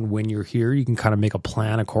town when you're here. You can kind of make a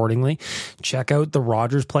plan accordingly. Check out the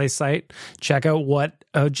Rogers Place site. Check out what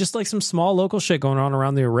just like some small local shit going on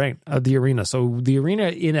around the arena. So the arena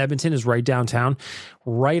in Edmonton is right downtown,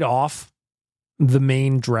 right off the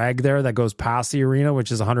main drag there that goes past the arena, which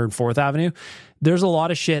is 104th Avenue. There's a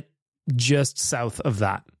lot of shit just south of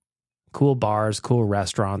that. Cool bars, cool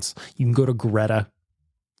restaurants. You can go to Greta.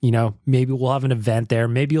 You know, maybe we'll have an event there.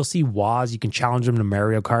 Maybe you'll see Waz. You can challenge them to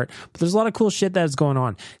Mario Kart. But there's a lot of cool shit that's going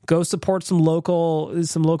on. Go support some local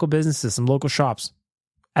businesses, some local shops.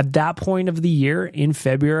 At that point of the year in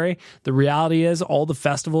February, the reality is all the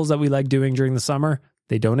festivals that we like doing during the summer,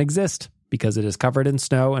 they don't exist because it is covered in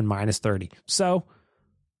snow and minus 30. So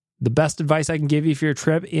the best advice I can give you for your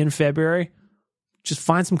trip in February, just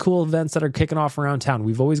find some cool events that are kicking off around town.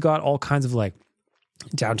 We've always got all kinds of like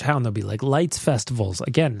downtown. There'll be like lights festivals.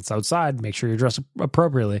 Again, it's outside. Make sure you're dressed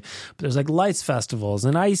appropriately. But there's like lights festivals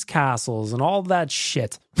and ice castles and all that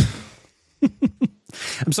shit.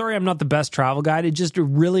 I'm sorry I'm not the best travel guide. It just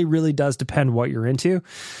really, really does depend what you're into.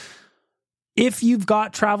 If you've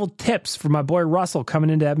got travel tips for my boy Russell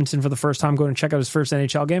coming into Edmonton for the first time, going to check out his first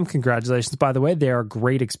NHL game, congratulations, by the way. They are a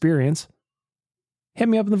great experience. Hit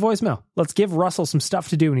me up in the voicemail. Let's give Russell some stuff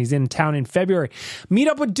to do when he's in town in February. Meet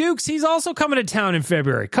up with Dukes. He's also coming to town in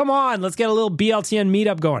February. Come on, let's get a little BLTN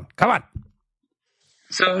meetup going. Come on.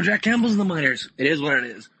 So Jack Campbell's in the minors. It is what it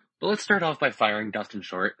is. But let's start off by firing Dustin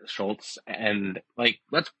Schultz and, like,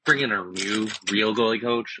 let's bring in a new, real goalie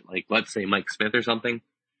coach. Like, let's say Mike Smith or something.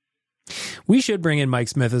 We should bring in Mike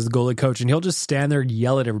Smith as the goalie coach, and he'll just stand there and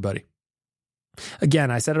yell at everybody.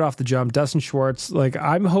 Again, I said it off the jump. Dustin Schwartz, like,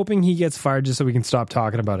 I'm hoping he gets fired just so we can stop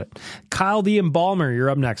talking about it. Kyle the Embalmer, you're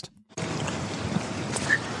up next.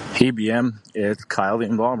 Hey, BM. It's Kyle the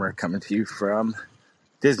Embalmer coming to you from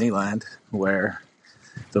Disneyland, where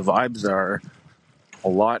the vibes are a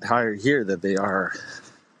lot higher here than they are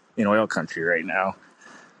in oil country right now.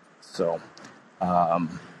 So, I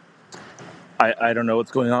don't know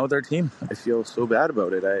what's going on with our team. I feel so bad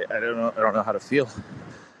about it. I don't know how to feel.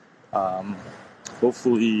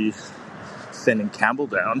 Hopefully sending Campbell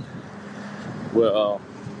down will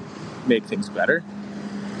make things better.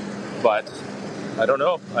 But I don't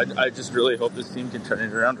know. I just really hope this team can turn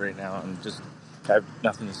it around right now. And just have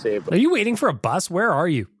nothing to say about it. Are you waiting for a bus? Where are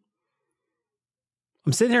you?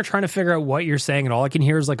 I'm sitting here trying to figure out what you're saying, and all I can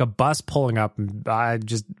hear is like a bus pulling up. A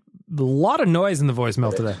lot of noise in the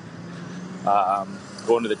voicemail today.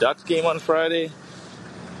 Going to the Ducks game on Friday.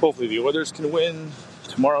 Hopefully the Oilers can win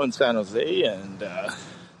tomorrow in San Jose and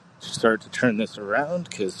start to turn this around,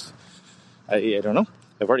 because I don't know.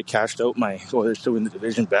 I've already cashed out my Oilers to win the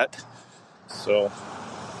division bet. So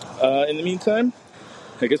in the meantime,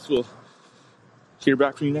 I guess we'll hear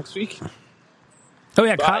back from you next week. Oh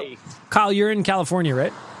yeah, Kyle, you're in California,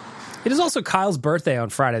 right? It is also Kyle's birthday on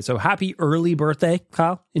Friday, so happy early birthday,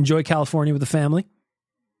 Kyle. Enjoy California with the family.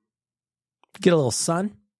 Get a little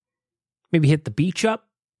sun. Maybe hit the beach up.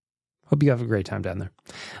 Hope you have a great time down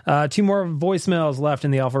there. 2 more voicemails left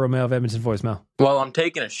in the Alfa Romeo of Edmonton voicemail. Well, I'm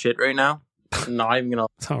taking a shit right now. I'm not even going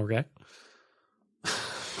to... Okay.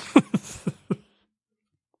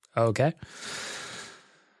 Okay.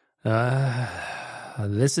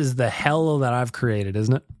 This is the hell that I've created,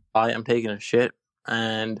 isn't it? I am taking a shit,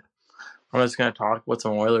 and I'm just going to talk about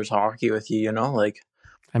some Oilers hockey with you, you know? Like,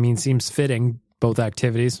 I mean, seems fitting. Both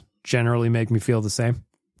activities generally make me feel the same.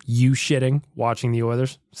 You shitting, watching the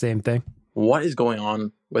Oilers, same thing. What is going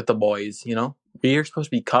on with the boys, you know? We are supposed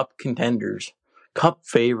to be cup contenders, cup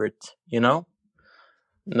favorites, you know?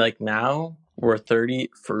 Like, now we're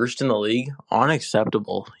 31st in the league.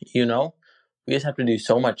 Unacceptable, you know? We just have to do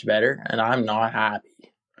so much better, and I'm not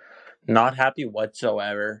happy. Not happy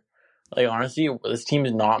whatsoever. Like, honestly, this team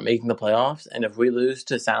is not making the playoffs, and if we lose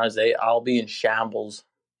to San Jose, I'll be in shambles.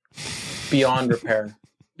 Beyond repair.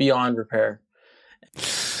 Beyond repair.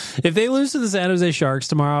 If they lose to the San Jose Sharks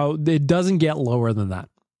tomorrow, it doesn't get lower than that.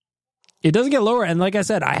 It doesn't get lower, and like I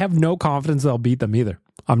said, I have no confidence they'll beat them either.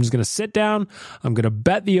 I'm just going to sit down, I'm going to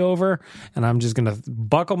bet the over, and I'm just going to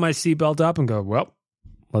buckle my seatbelt up and go, well,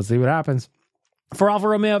 let's see what happens. For Alfa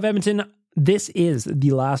Romeo of Edmonton, this is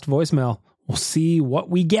the last voicemail. We'll see what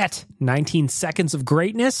we get. 19 seconds of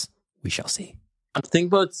greatness. We shall see. I'm thinking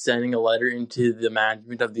about sending a letter into the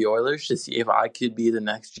management of the Oilers to see if I could be the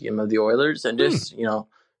next GM of the Oilers and just, you know,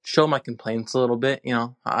 show my complaints a little bit. You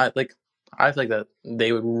know, I feel like that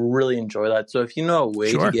they would really enjoy that. So if you know a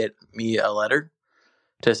way to get me a letter,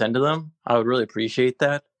 to send to them, I would really appreciate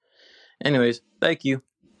that. Anyways, thank you.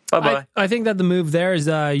 Bye-bye. I think that the move there is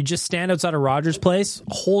you just stand outside of Rogers Place,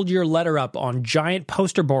 hold your letter up on giant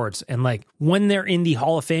poster boards, and like when they're in the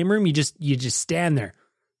Hall of Fame room, you just stand there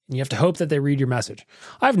and you have to hope that they read your message.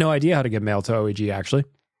 I have no idea how to get mail to OEG, actually.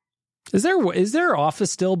 Is their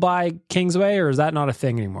office still by Kingsway, or is that not a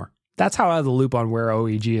thing anymore? That's how out of the loop on where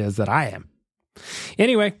OEG is that I am.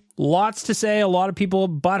 Anyway, lots to say. A lot of people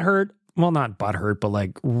butthurt. Well, not butthurt, but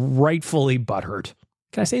like rightfully butthurt.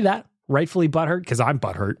 Can I say that? Rightfully butthurt? Because I'm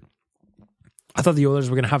butthurt. I thought the Oilers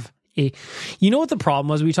were going to have a... You know what the problem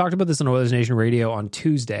was? We talked about this on Oilers Nation Radio on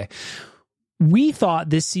Tuesday. We thought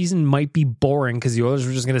this season might be boring because the Oilers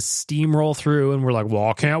were just going to steamroll through, and we're like, well,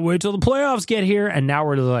 I can't wait till the playoffs get here. And now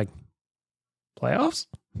we're like, playoffs?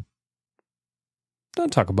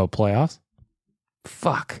 Don't talk about playoffs.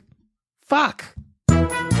 Fuck.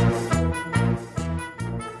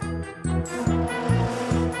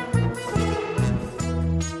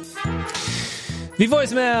 The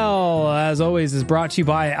voicemail, as always, is brought to you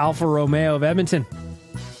by Alfa Romeo of Edmonton.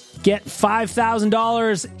 Get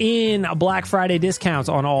 $5,000 in Black Friday discounts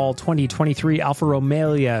on all 2023 Alfa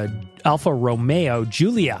Romeo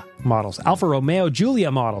Giulia models. Alfa Romeo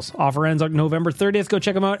Giulia models. Offer ends on November 30th. Go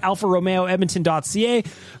check them out. alfaromeoedmonton.ca.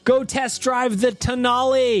 Go test drive the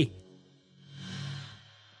Tonale.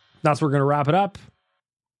 That's where we're going to wrap it up.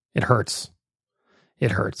 It hurts.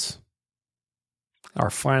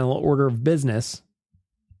 Our final order of business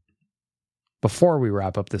before we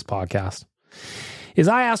wrap up this podcast is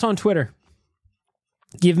I asked on Twitter,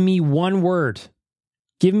 give me one word.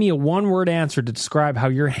 Give me a one-word answer to describe how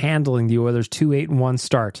you're handling the Oilers' 2-8-1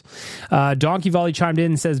 start. Donkey Volley chimed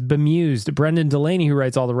in and says, bemused. Brendan Delaney, who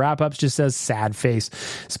writes all the wrap-ups, just says, sad face.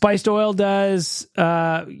 Spiced Oil does,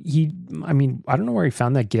 I don't know where he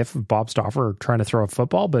found that gif of Bob Stauffer trying to throw a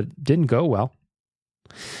football, but it didn't go well.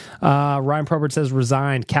 Ryan Probert says,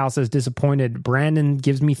 resigned. Cal says, disappointed. Brandon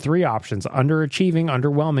gives me three options: underachieving,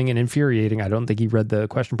 underwhelming, and infuriating. I don't think he read the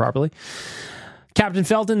question properly. Captain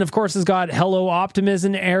Felton, of course, has got hello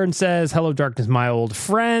optimism. Aaron says, hello darkness, my old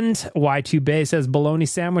friend. Y2 Bay says, bologna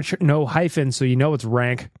sandwich, no hyphen, so you know it's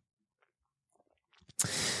rank.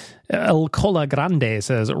 El Cola Grande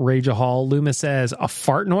says, Rage Hall. Luma says, a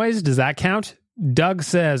fart noise, does that count? Doug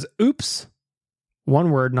says, oops.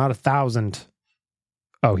 One word, not 1,000.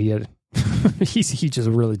 Oh, he had... he just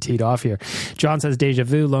really teed off here. John says deja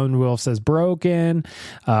vu. Lone Wolf says broken.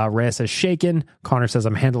 Rhea says shaken. Connor says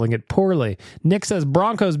I'm handling it poorly. Nick says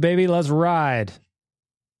Broncos, baby, let's ride.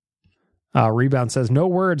 Rebound says no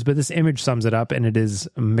words, but this image sums it up, and it is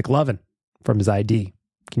McLovin from his ID.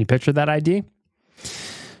 Can you picture that ID?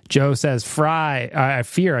 Joe says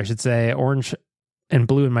fear, I should say. Orange and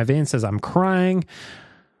blue in my veins says I'm crying.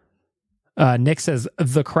 Nick says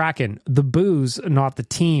the Kraken, the booze, not the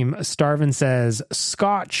team. Starvin says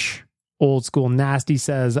Scotch. Old school nasty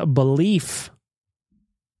says belief.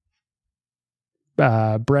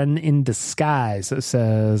 Bren in disguise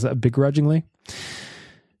says begrudgingly.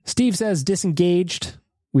 Steve says disengaged.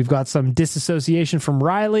 We've got some disassociation from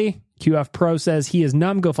Riley. QF Pro says he is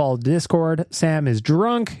numb. Go follow Discord. Sam is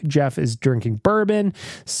drunk. Jeff is drinking bourbon.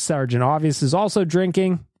 Sergeant Obvious is also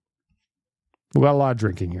drinking. We got a lot of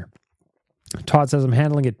drinking here. Todd says, I'm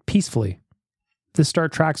handling it peacefully. This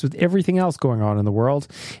start tracks with everything else going on in the world,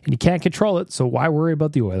 and you can't control it, so why worry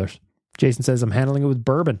about the Oilers? Jason says, I'm handling it with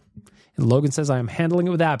bourbon. And Logan says, I am handling it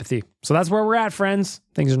with apathy. So that's where we're at, friends.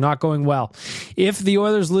 Things are not going well. If the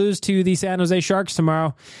Oilers lose to the San Jose Sharks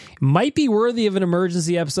tomorrow, it might be worthy of an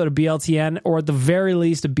emergency episode of BLTN, or at the very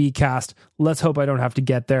least, a B-cast. Let's hope I don't have to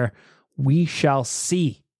get there. We shall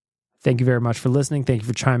see. Thank you very much for listening. Thank you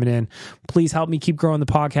for chiming in. Please help me keep growing the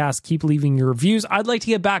podcast. Keep leaving your reviews. I'd like to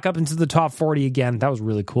get back up into the top 40 again. That was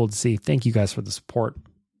really cool to see. Thank you guys for the support.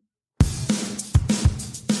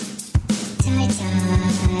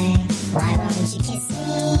 Why won't you kiss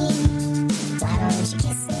me? Why won't you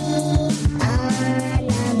kiss me on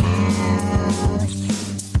the mouth?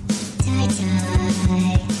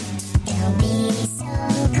 Tie. Don't be so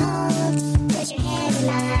cold. Put your head in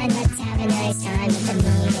mine. Let's have a nice time with the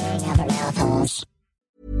meeting of our mouth holes.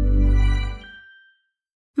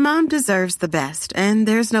 Mom deserves the best, and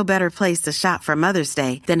there's no better place to shop for Mother's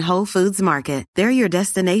Day than Whole Foods Market. They're your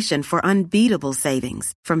destination for unbeatable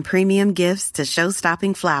savings, from premium gifts to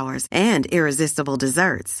show-stopping flowers and irresistible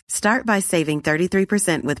desserts. Start by saving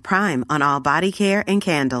 33% with Prime on all body care and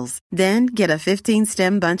candles. Then get a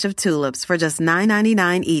 15-stem bunch of tulips for just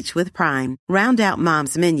 $9.99 each with Prime. Round out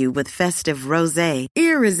Mom's menu with festive rosé,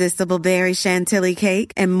 irresistible berry chantilly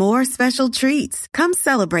cake, and more special treats. Come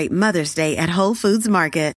celebrate Mother's Day at Whole Foods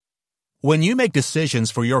Market. When you make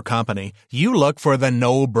decisions for your company, you look for the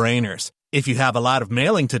no-brainers. If you have a lot of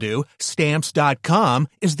mailing to do, Stamps.com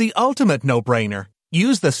is the ultimate no-brainer.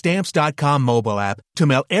 Use the Stamps.com mobile app to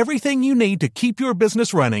mail everything you need to keep your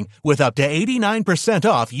business running with up to 89%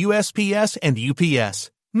 off USPS and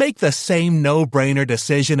UPS. Make the same no-brainer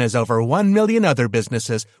decision as over 1 million other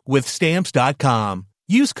businesses with Stamps.com.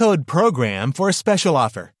 Use code PROGRAM for a special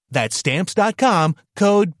offer. That's Stamps.com,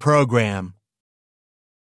 code PROGRAM.